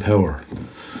Cullen Power.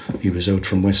 He was out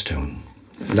from Westtown.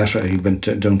 Later he went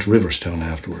down to Riverstown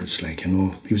afterwards, like, you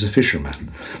know. He was a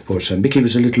fisherman. But Mickey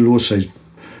was a little low-sized,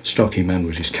 stocky man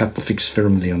with his cap fixed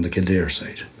firmly on the Kildare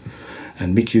side.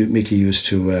 And Mickey used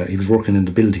to, he was working in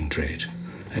the building trade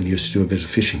and he used to do a bit of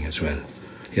fishing as well.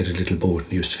 He had a little boat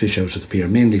and he used to fish out at the pier,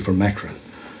 mainly for mackerel.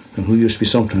 And who used to be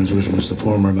sometimes with him was the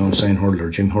former Mount St. hurler,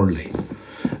 Jim Hurley.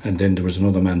 And then there was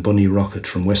another man, Bunny Rocket,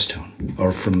 from Westtown,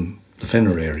 or from the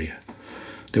Fenner area.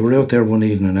 They were out there one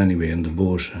evening anyway in the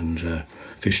boat and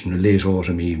fishing a late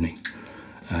autumn evening.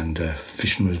 and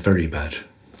fishing was very bad.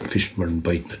 Fish weren't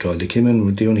biting at all. They came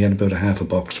in, they only had about a half a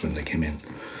box when they came in.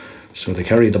 So they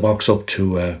carried the box up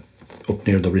to up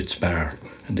near the Ritz bar,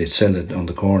 and they'd sell it on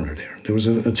the corner there. There was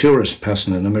a tourist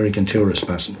passing, an American tourist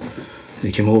passing, and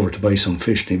he came over to buy some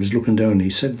fish, and he was looking down, and he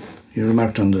said, he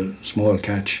remarked on the small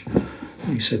catch.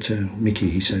 He said to Mickey,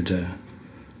 he said,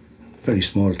 very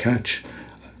small catch.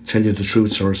 Tell you the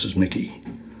truth, sir, says Mickey.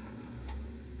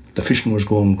 The fishing was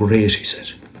going great, he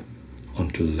said,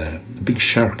 until a big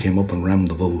shark came up and rammed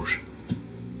the boat.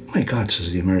 My God,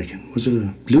 says the American, was it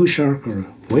a blue shark or a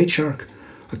white shark?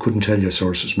 I couldn't tell you,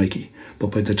 sir, says Mickey,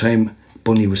 but by the time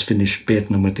Bunny was finished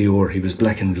baiting him with the oar, he was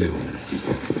black and blue.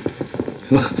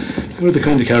 They were the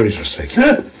kind of characters, like.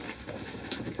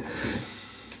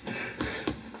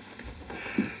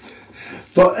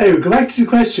 But anyway, go back to the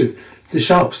question. The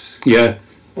shops. Yeah.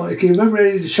 Well, can you remember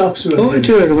any of the shops? Oh, I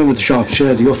do. I remember the shops.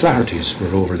 Yeah, the O'Flaherty's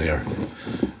were over there.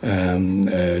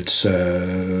 It's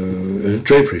a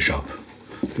drapery shop.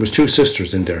 There was two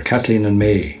sisters in there, Kathleen and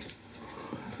May,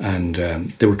 and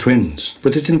they were twins,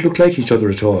 but they didn't look like each other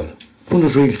at all. One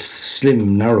was a real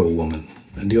slim, narrow woman,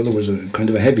 and the other was a kind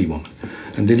of a heavy woman.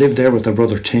 And they lived there with their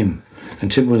brother Tim,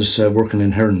 and Tim was working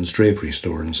in Heron's drapery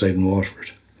store inside in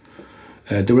Waterford.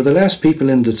 They were the last people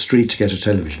in the street to get a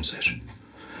television set.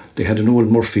 They had an old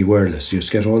Murphy wireless. They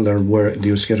used to get all their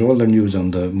news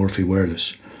on the Murphy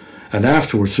wireless. And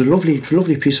afterwards, a lovely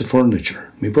piece of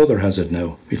furniture. My brother has it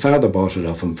now. My father bought it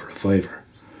off him for a £5.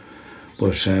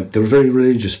 But they were very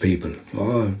religious people.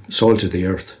 Oh, salt of the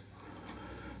earth.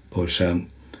 But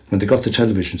when they got the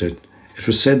television set, it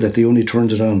was said that they only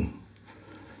turned it on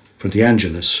for the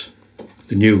Angelus,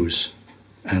 the news,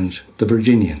 and the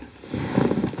Virginian.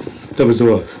 That was the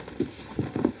one.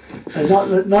 And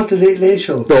not the Late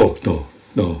Show?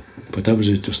 No. But that was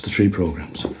it, just the three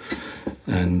programmes.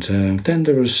 And then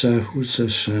there was,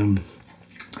 then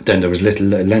there was little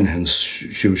Lenihan's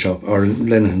shoe shop, or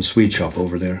Lenihan's sweet shop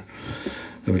over there.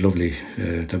 That was lovely.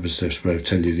 That was where I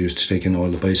tell you, they used to take in all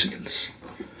the bicycles.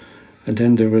 And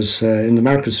then there was, in the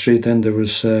Market Street, then there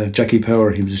was Jackie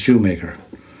Power. He was a shoemaker.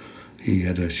 He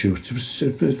had a shoe. It was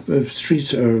the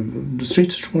streets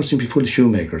must be full of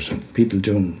shoemakers and people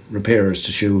doing repairs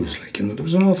to shoes. Like, you know, there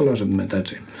was an awful lot of them at that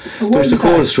time. There was the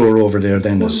coal store over there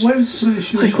then. Why was so many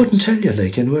shoes? I couldn't tell you.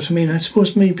 Like, you know what I mean? I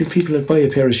suppose maybe people would buy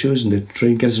a pair of shoes and they'd try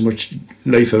and get as much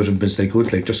life out of them as they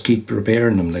could. Like, just keep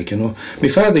repairing them. Like, you know, my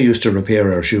father used to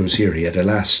repair our shoes here. He had a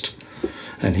last.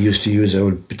 And he used to use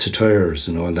old bits of tyres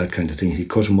and all that kind of thing. He'd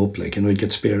cut them up, like, you know, he'd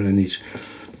get spare and he'd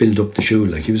build up the shoe.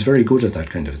 Like, he was very good at that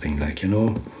kind of thing, like, you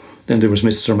know. Then there was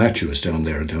Mr. Matthews down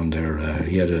there.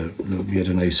 He had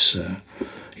a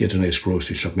nice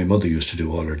grocery shop. My mother used to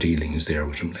do all her dealings there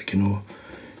with him, like, you know.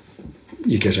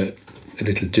 You get a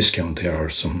little discount there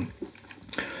or some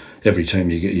every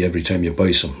time you buy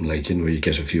something, like, you know, you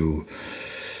get a few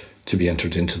to be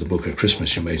entered into the book at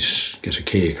Christmas. You might get a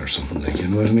cake or something, like, you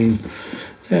know what I mean.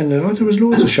 Then there was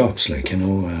loads of shops, like, you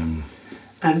know.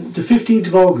 And the 15th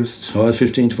of August. Oh,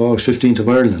 15th of August, 15th of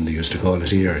Ireland, they used to call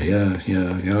it here. Yeah.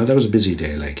 That was a busy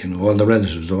day, like, you know. All the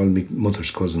relatives, all my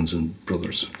mother's cousins and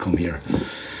brothers would come here.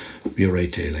 It'd be a right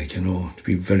day, like, you know. It'd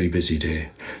be a very busy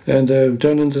day. And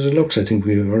down in the Deluxe, I think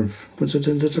was it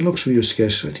in the Deluxe we used to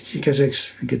get? I think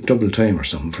you get double time or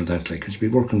something for that, like, because you'd be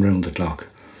working round the clock.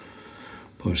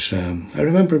 But I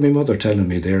remember my mother telling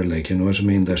me there, like, you know what I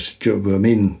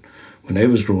mean, when I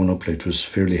was growing up, like, it was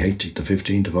fairly hectic, the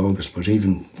 15th of August, but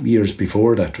even years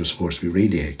before that was supposed to be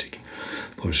really hectic.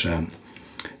 But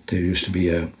there used to be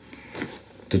the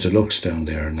Deluxe down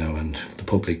there now, and the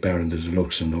public bar and the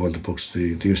Deluxe and all the books, they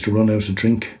used to run out of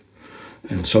drink.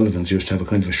 And Sullivan's used to have a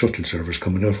kind of a shuttle service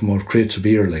coming out from all crates of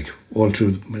beer, like, all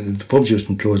through, the pubs used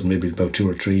to close maybe about 2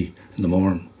 or 3 in the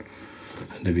morning.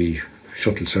 And there'd be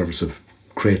shuttle service of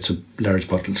crates of large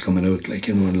bottles coming out, like,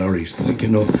 you know, in lorries, like, you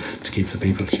know, to keep the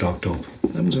people stocked up.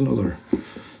 That was another,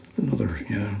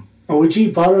 yeah. Or would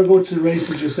you bother go to the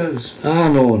races yourselves?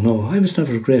 No, I was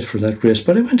never great for that race,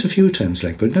 but I went a few times,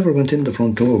 like, but never went in the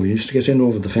front door. We used to get in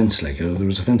over the fence, like, you know, there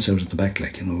was a fence out at the back,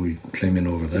 like, you know, we'd climb in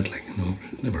over that, like, you know,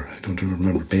 I don't ever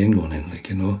remember paying going in, like,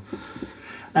 you know.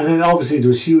 And then obviously there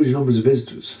was huge numbers of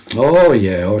visitors. Oh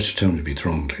yeah, it's time to be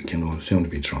thronged, like, you know, it's time to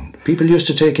be thronged. People used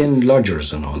to take in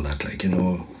lodgers and all that, like, you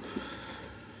know.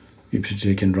 You could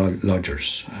take in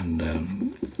lodgers,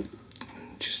 and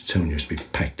just town used to be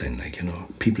packed in, like, you know.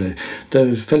 People,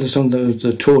 the fellas on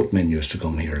the tote men used to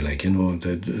come here, like, you know,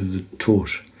 the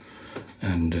tote,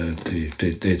 and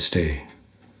they'd stay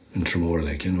in Tramore,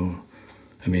 like, you know.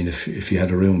 I mean, if you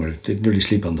had a room, they'd nearly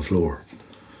sleep on the floor.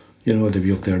 You know, they'd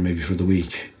be up there maybe for the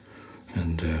week,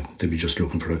 and they'd be just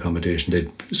looking for accommodation.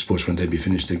 They'd suppose when they'd be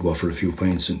finished, they'd go off for a few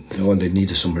pints, and all they'd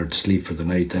need is somewhere to sleep for the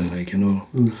night. Then, like, you know,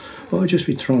 it'd just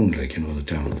be thronged, like, you know, the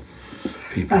town.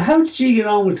 People. And how did you get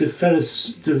on with the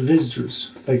fellas, the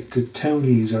visitors, like the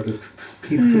townies or the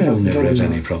people? Yeah, I've never had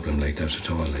any problem like that at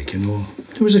all, like, you know.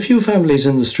 There was a few families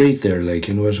in the street there, like,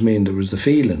 you know what I mean. There was the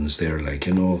Phelans there, like,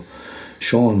 you know.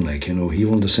 Sean, like, you know, he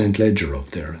owned the St. Ledger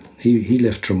up there. He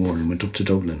left Tramore and went up to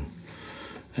Dublin,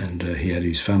 and he had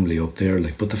his family up there,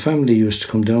 like. But the family used to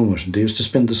come down with him. They used to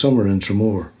spend the summer in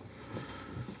Tramore.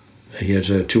 He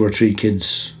had 2 or 3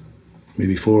 kids,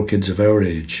 maybe 4 kids of our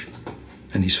age.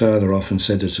 And his father often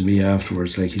said it to me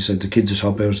afterwards, like, he said the kids would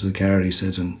hop out of the car, he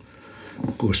said, and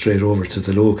go straight over to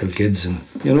the local kids, and,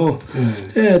 you know,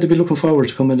 yeah, they'd be looking forward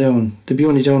to coming down. They'd be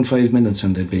only down 5 minutes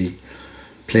and they'd be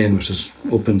playing with us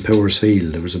up in Powers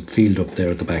Field. There was a field up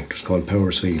there at the back, it was called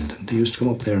Powers Field, and they used to come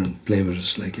up there and play with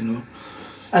us, like, you know.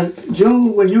 And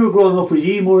Joe, when you were growing up, were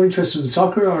you more interested in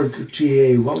soccer or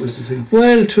GA? What was the thing?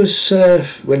 Well, it was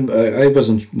I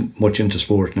wasn't much into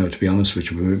sport now, to be honest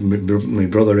with you. My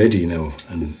brother Eddie now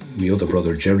and my other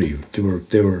brother Jerry, they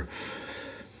were.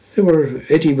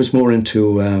 Eddie was more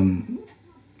into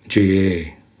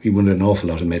GA. He won an awful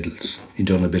lot of medals. He'd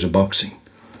done a bit of boxing,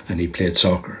 and he played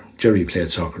soccer. Jerry played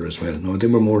soccer as well. No, they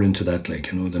were more into that,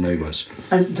 like, you know, than I was.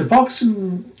 And the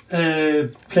boxing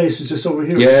place was just over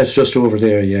here? Yeah, it's just over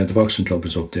there, yeah. The boxing club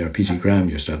was up there. P.T. Graham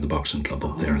used to have the boxing club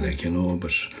up there, like, you know,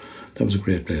 but that was a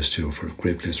great place too,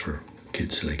 great place for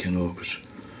kids, like, you know,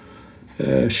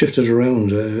 but shifted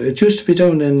around. It used to be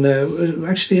down in,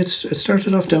 actually it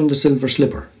started off down the Silver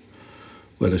Slipper.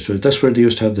 Well, that's where they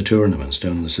used to have the tournaments,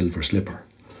 down in the Silver Slipper.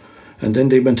 And then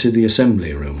they went to the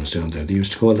assembly rooms down there. They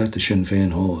used to call that the Sinn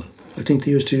Féin Hall. I think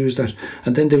they used to use that.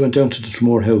 And then they went down to the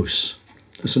Tramore House.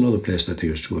 That's another place that they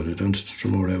used to go to, down to the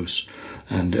Tramore House.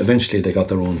 And eventually they got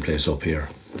their own place up here.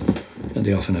 And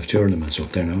they often have tournaments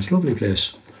up there now. It's a lovely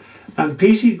place. And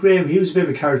P.T. Graham, he was a bit of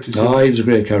a character too. Oh, he was a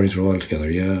great character altogether,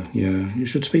 yeah. You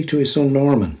should speak to his son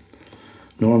Norman.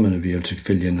 Norman would be able to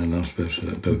fill you in a lot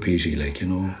about P.T., like, you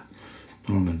know.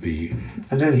 Norman would be...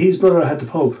 And then his brother had the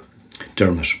pub.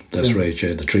 Dermot, that's right,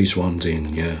 yeah, the Three Swans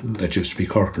Inn, yeah. That used to be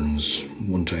Corcoran's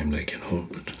one time, like, you know,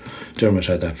 but Dermot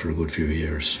had that for a good few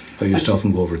years. I used to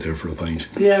often go over there for a pint.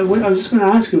 Yeah, well, I was just going to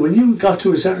ask you, when you got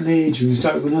to a certain age and you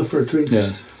started going out for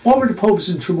drinks, what were the pubs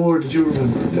in Tramore that you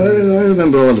remember? Well, I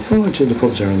remember all the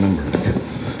pubs I remember, like,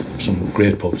 some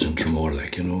great pubs in Tramore,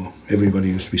 like, you know. Everybody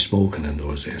used to be smoking in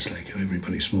those days, like,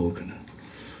 everybody smoking and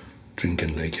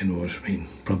drinking, like, you know what I mean.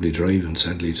 Probably driving,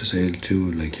 sadly to say,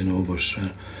 too, like, you know, but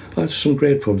there's some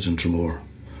great pubs in Tramore.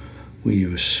 We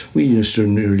used to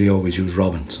nearly always use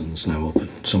Robinson's now up at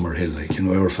Summerhill, like, you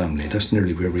know, our family. That's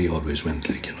nearly where we always went,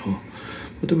 like, you know.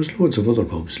 But there was loads of other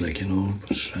pubs, like, you know,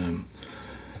 but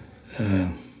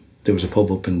there was a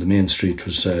pub up in the main street,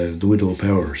 was the Widow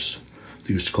Powers.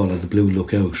 They used to call it the Blue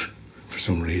Lookout for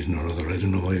some reason or other. I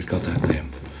don't know why it got that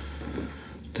name.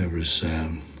 There was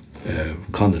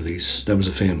Connolly's, that was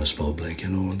a famous pub, like, you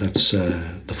know, that's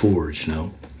the Forge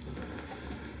now.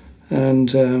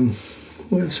 And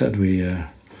what else had we?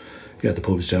 The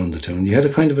pubs down the town. You had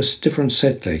a kind of a different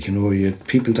set, like, you know, you had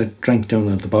people that drank down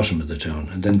at the bottom of the town,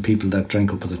 and then people that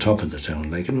drank up at the top of the town,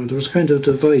 like, you know, there was a kind of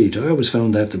divide. I always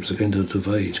found that there was a kind of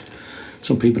divide.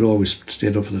 Some people always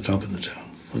stayed up at the top of the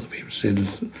town, other people stayed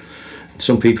at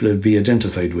some people would be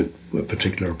identified with a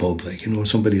particular pub, like, you know,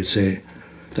 somebody would say,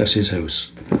 that's his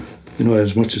house. You know,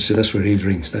 as much as say that's where he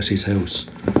drinks, that's his house.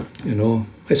 You know,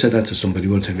 I said that to somebody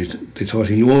one time, they thought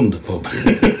he owned the pub.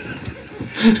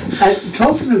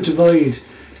 Talking about divide,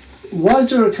 was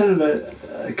there a kind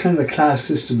of a class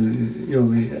system, you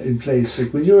know, in place?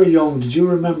 Like, when you were young, did you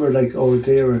remember, like, oh,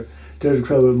 they're the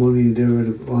crowd with money and they were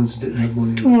the ones that didn't have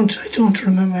money? I don't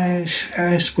remember.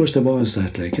 I suppose there was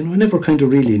that, like, you know. I never kind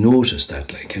of really noticed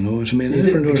that, like, you know what I mean. You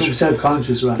didn't become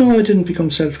self-conscious around it? No, I didn't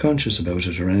become self-conscious about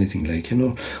it or anything, like, you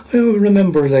know. I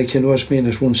remember, like, you know what I mean,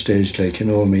 at one stage, like, you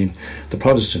know, I mean, the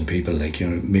Protestant people, like, you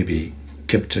know, maybe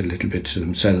kept a little bit to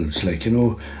themselves, like, you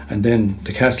know, and then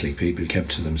the Catholic people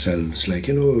kept to themselves, like,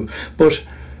 you know. But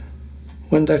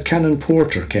when that Canon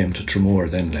Porter came to Tramore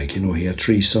then, like, you know, he had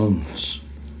 3 sons.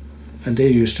 And they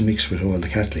used to mix with all the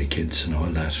Catholic kids and all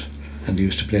that. And they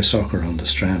used to play soccer on the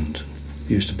Strand.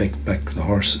 They used to back the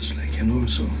horses, like, you know,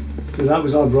 so... So that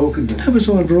was all broken then? That was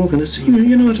all broken. It's,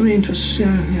 you know what I mean? It was,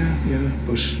 yeah.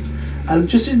 But... And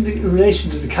just in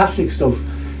relation to the Catholic stuff,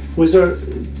 was there...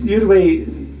 The other way,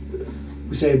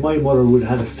 say, my mother would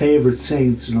have had a favourite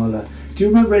saints and all that. Do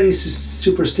you remember any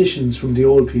superstitions from the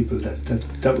old people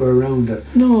that were around?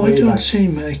 No, I don't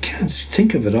back? I can't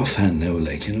think of it offhand now,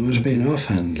 like, you know, as being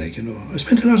offhand, like, you know. I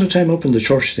spent a lot of time up in the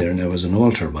church there now as an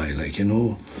altar boy, like, you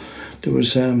know. There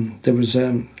was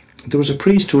a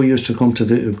priest who used to come to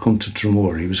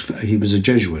Tramore. He was a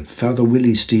Jesuit, Father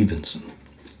Willie Stevenson.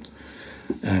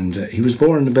 And he was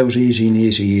born about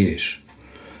 1888,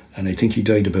 and I think he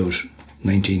died about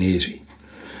 1980.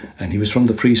 And he was from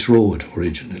the Priest Road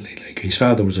originally. Like, his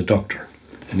father was a doctor,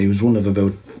 and he was one of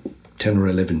about 10 or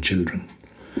 11 children.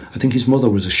 I think his mother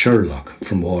was a Sherlock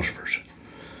from Waterford,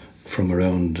 from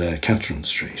around Catherine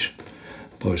Street.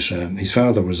 But his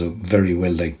father was a very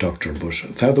well-liked doctor. But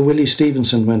Father Willie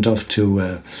Stevenson went off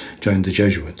to join the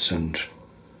Jesuits, and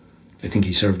I think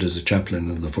he served as a chaplain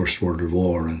in the First World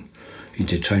War, and he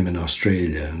did time in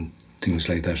Australia and things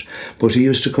like that. But he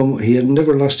used to come, he had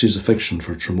never lost his affection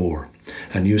for Tramore,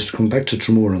 and he used to come back to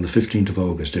Tramore on the 15th of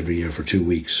August every year for 2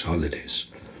 weeks holidays.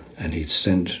 And he'd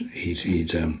stay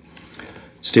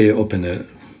up in a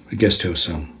guest house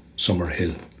on Summer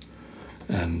Hill.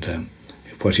 And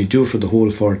what he'd do for the whole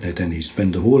fortnight, then he'd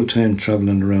spend the whole time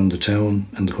travelling around the town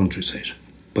and the countryside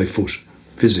by foot,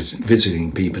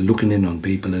 visiting people, looking in on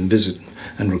people and visiting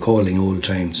and recalling old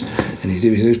times. And he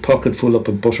had his pocket full up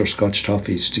of butterscotch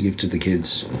toffees to give to the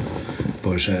kids.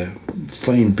 But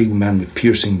fine big man with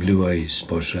piercing blue eyes,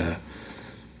 but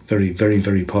very, very,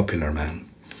 very popular man.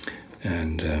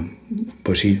 And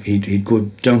but he'd go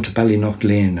down to Ballynock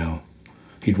Lane now.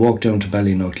 He'd walk down to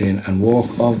Ballynock Lane and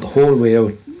walk all the whole way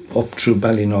out up through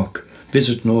Ballynock,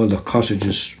 visiting all the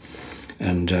cottages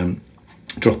and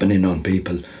dropping in on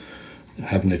people,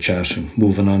 having a chat and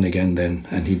moving on again then.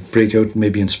 And he'd break out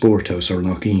maybe in Sporthouse or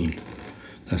Knockeen.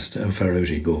 That's how far out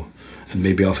he'd go. And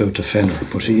maybe off out to Fenner.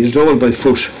 But he used all by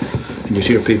foot. And you'd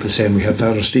hear people saying, we have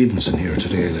Father Stevenson here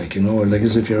today, like, you know, or like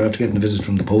as if you're after getting a visit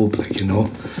from the Pope, like, you know.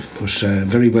 But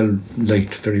very well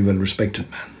liked, very well respected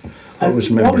man. I always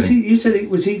remember what was he? You said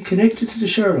was he connected to the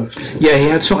Sherlocks? Yeah, he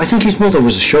had. So I think his mother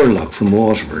was a Sherlock from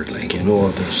Waterford, like, you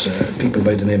know. There's people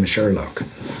by the name of Sherlock.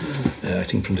 I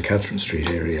think from the Catherine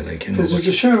Street area, like, you know. Because there's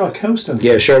a Sherlock house down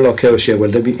there. Yeah, Sherlock House. Yeah,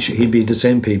 well, he'd be the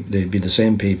same people. They'd be the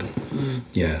same people.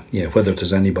 Yeah, yeah. Whether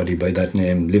there's anybody by that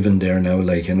name living there now,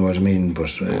 like, you know what I mean. But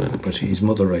his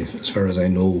mother, right, as far as I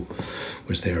know,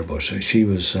 was there. But she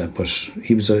was. But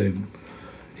he was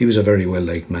a very well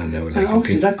liked man now. Like, and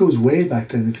obviously that goes way back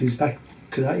then. If he's back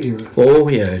to that era. Oh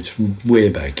yeah, it's way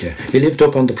back. Yeah, he lived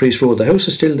up on the Priest Road. The house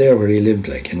is still there where he lived.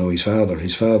 Like, you know, his father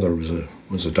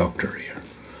was a doctor here.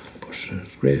 But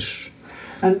it's great.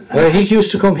 And he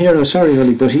used to come here. I'm sorry,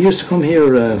 Ollie, but he used to come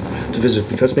here to visit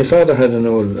because my father had an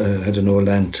old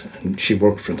aunt, and she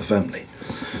worked for the family,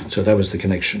 so that was the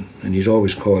connection. And he'd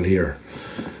always call here.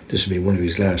 This would be one of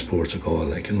his last ports of call.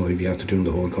 Like, you know, he'd be after doing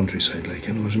the whole countryside. Like,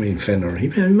 you know what I mean, Fenner.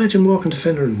 Imagine walking to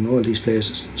Fenner and all these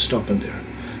places, stopping there.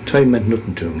 Time meant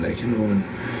nothing to him, like, you know, and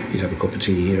he'd have a cup of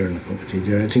tea here and a cup of tea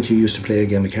there. I think he used to play a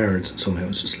game of cards in some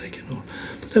houses, like, you know.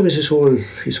 But that was his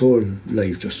whole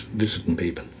life, just visiting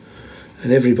people.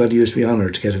 And everybody used to be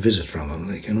honoured to get a visit from him,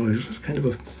 like, you know. He was kind of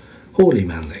a holy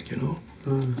man, like, you know.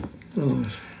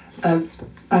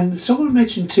 And someone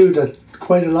mentioned too that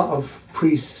quite a lot of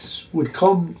priests would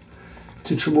come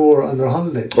to Tramore on their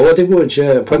holidays. Oh, they would,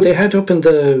 yeah. What they had up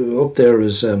there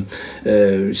is,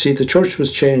 see, the church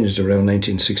was changed around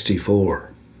 1964,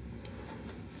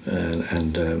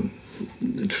 and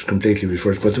it was completely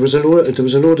refurbished. But there was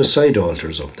a load of side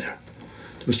altars up there.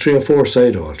 There was 3 or 4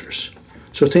 side altars.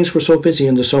 So things were so busy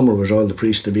in the summer with all the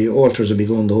priests, altars would be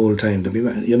going the whole time,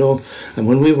 you know. And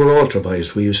when we were altar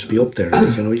boys, we used to be up there,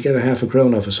 like, you know, you get a half a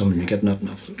crown off of some, you get nothing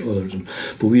off of others,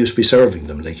 but we used to be serving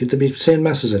them, like, there'd be saying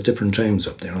masses at different times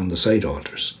up there on the side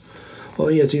altars. Oh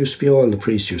yeah, there used to be all the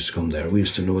priests used to come there. We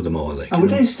used to know them all, like. And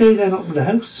would they stay then up in the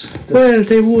house? Well,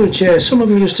 they would, yeah. Some of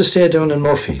them used to stay down in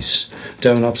Murphy's,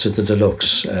 down opposite the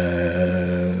Deluxe.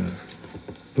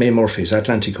 May Murphy's,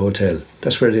 Atlantic Hotel.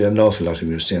 That's where an awful lot of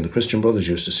them used to stay. And the Christian Brothers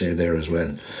used to stay there as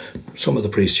well. Some of the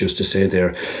priests used to stay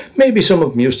there. Maybe some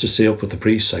of them used to stay up with the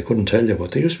priests. I couldn't tell you,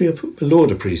 but there used to be a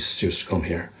load of priests used to come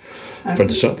here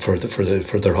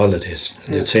for their holidays.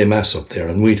 Yeah. They'd say mass up there,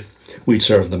 and we'd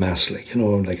serve the mass, like, you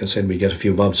know. Like I said, we get a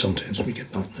few bobs sometimes. We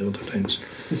get nothing other times.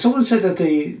 And someone said that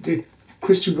the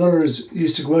Christian Brothers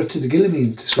used to go out to the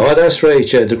Gillamine. Oh, that's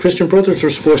right, yeah. The Christian Brothers were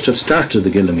supposed to have started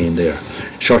the Gillamine there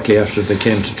shortly after they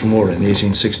came to Tramore in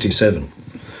 1867.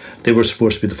 They were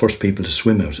supposed to be the first people to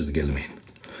swim out of the Gillamine.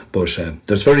 But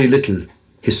there's very little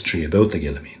history about the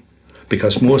Gillamine,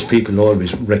 because most people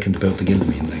always reckoned about the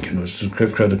Gillamine, like, you know,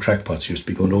 a crowd of crackpots used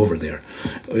to be going over there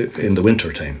in the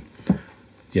winter time.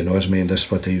 You know what I mean? That's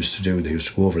what they used to do. They used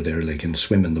to go over there, like, and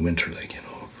swim in the winter, like, you know.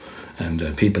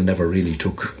 And people never really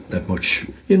took that much,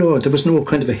 you know, there was no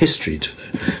kind of a history to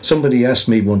it. Somebody asked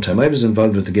me one time, I was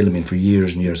involved with the Gillamine for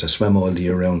years and years. I swam all the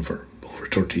year round for over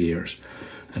 30 years.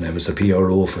 And I was the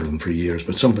PRO for them for years.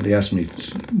 But somebody asked me,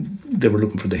 they were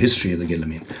looking for the history of the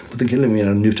Gillamine. But the Gillamine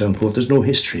on Newtown Cove, there's no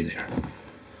history there.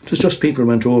 It was just people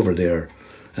went over there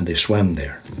and they swam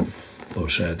there.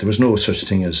 But there was no such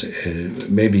thing as,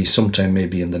 maybe sometime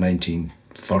maybe in the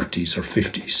 1940s or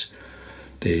 50s,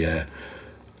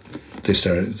 they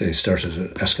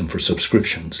started asking for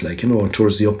subscriptions, like, you know,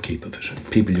 towards the upkeep of it.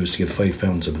 People used to give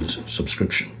 £5 of a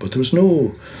subscription, but there's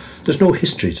no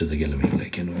history to the Gillamine,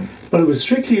 like, you know. But it was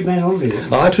strictly men only.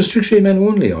 Oh, it was strictly men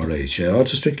only, all right. Yeah, it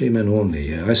was strictly men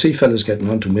only. Yeah, I see fellas getting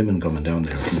on to women coming down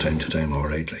there from time to time, all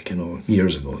right, like, you know,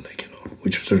 years ago, like, you know,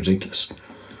 which was ridiculous.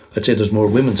 I'd say there's more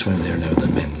women swim there now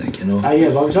than men, like, you know. Ah, yeah,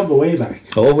 but I'm talking way back.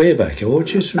 Oh, way back. Oh,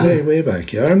 jeez, way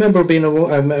back. Yeah, I remember being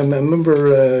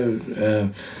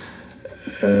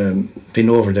been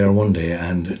over there one day,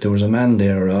 and there was a man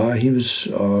there. He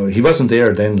wasn't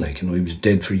there then, like, you know. He was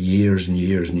dead for years and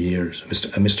years and years.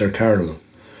 Mr. Carroll.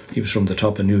 He was from the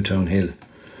top of Newtown Hill,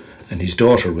 and his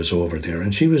daughter was over there,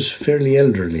 and she was fairly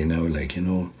elderly now, like, you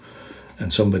know.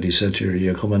 And somebody said to her,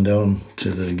 "You're coming down to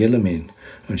the Gillamine?"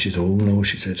 And she said, "Oh no,"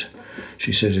 she said,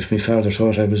 "if my father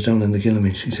thought I was down in the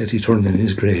Gillamine," she said, "he turned in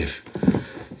his grave."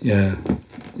 Yeah.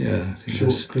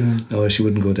 No, she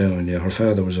wouldn't go down. Yeah, her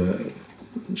father was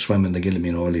swam in the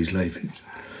Gillamine all his life.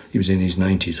 He was in his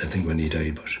 90s, I think, when he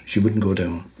died, but she wouldn't go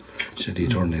down. She said he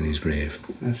turned in his grave.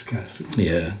 That's gas.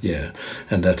 Yeah.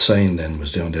 And that sign then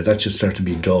was down there. That just started to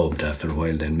be daubed after a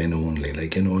while, then men only,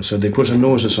 like, you know. So they put a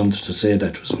notice on to say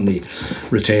that was only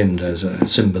retained as a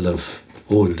symbol of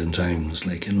olden times,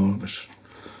 like, you know. But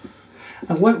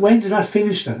and when did that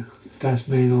finish then? That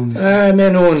men only?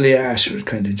 Men only, sure,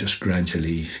 kind of just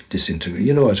gradually disintegrated.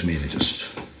 You know what I mean? It just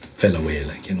fell away,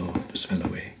 like, you know, just fell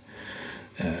away.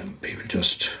 People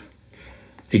just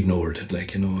ignored it,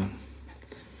 like, you know.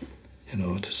 You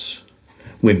know,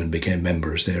 women became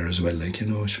members there as well, like, you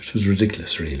know. It was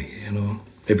ridiculous, really, you know.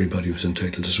 Everybody was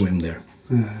entitled to swim there.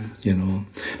 Yeah. You know,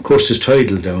 of course, there's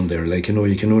tidal down there, like, you know.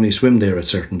 You can only swim there at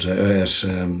certain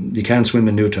you can't swim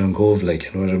in Newtown Cove, like,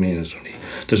 you know what I mean.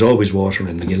 There's always water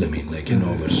in the Gillamine, like, you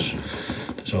know, but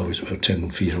there's always about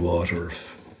 10 feet of water.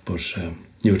 But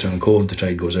Newtown Cove, the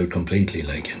tide goes out completely,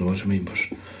 like, you know what I mean. But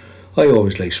I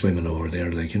always like swimming over there,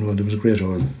 like, you know. There used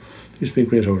to be a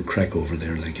great old crack over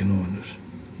there, like, you know. And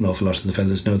an awful lot of the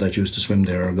fellas now that used to swim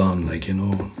there are gone, like, you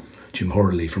know. Jim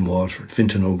Hurley from Waterford,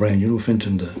 Fintan O'Brien, you know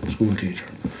Fintan, the school teacher.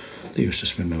 They used to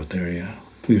swim out there, yeah.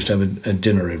 We used to have a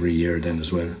dinner every year then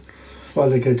as well. Well,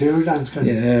 like a dinner dance kind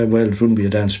of? Yeah, well, it wouldn't be a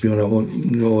dance, it'd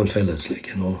be all fellas, like,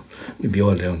 you know. We'd be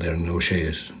all down there in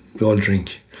O'Shea's. We'd all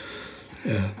drink.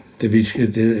 Yeah.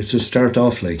 It'd just start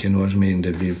off, like, you know what I mean.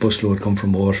 There'd be a busload come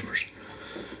from Waterford.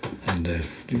 And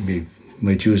you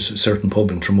might use a certain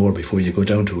pub in Tramore before you go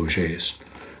down to O'Shea's.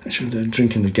 The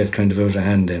drinking would get kind of out of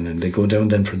hand then, and they'd go down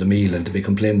then for the meal, and they'd be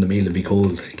complaining the meal would be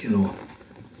cold, like, you know.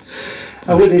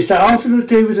 And would they start off the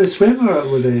day with a swim, or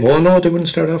would they? Oh no, they wouldn't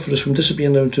start off with a swim. This would be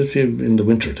in the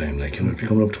winter time, like, you know. It'd be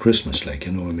coming up to Christmas, like,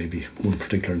 you know, maybe one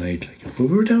particular night, like. But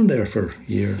we were down there for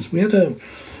years. We had a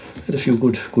few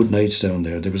good nights down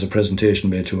there. There was a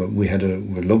presentation made to it. We had a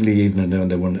lovely evening down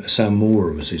there when Sam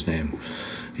Moore was his name.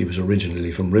 He was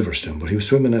originally from Riverstown, but he was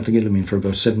swimming at the Gillamine for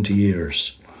about 70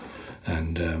 years.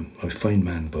 And a fine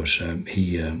man, but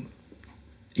he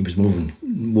was moving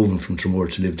from Tramore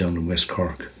to live down in West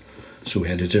Cork, so we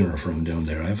had a dinner for him down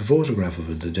there. I have a photograph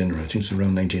of the dinner. I think it's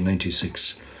around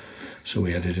 1996. So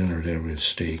we had a dinner there with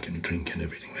steak and drink and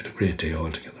everything. We had a great day all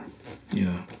together.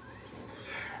 Yeah.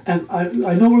 And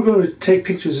I know we're going to take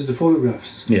pictures of the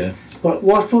photographs. Yeah. But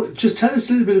just tell us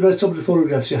a little bit about some of the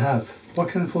photographs you have. What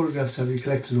kind of photographs have you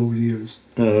collected over the years?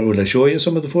 Will I show you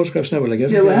some of the photographs now? Will I get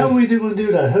yeah, well, how are we going to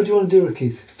do that? How do you want to do it,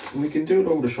 Keith? We can do it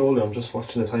over the shoulder. I'm just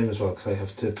watching the time as well, because I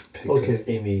have to pick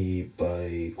Amy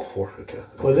by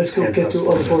 1:45. Well, let's go get to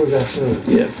other photographs now.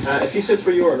 Yeah. If you sit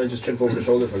for your and I just jump over the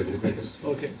shoulder, probably be the quickest.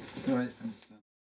 Okay. All right, thanks.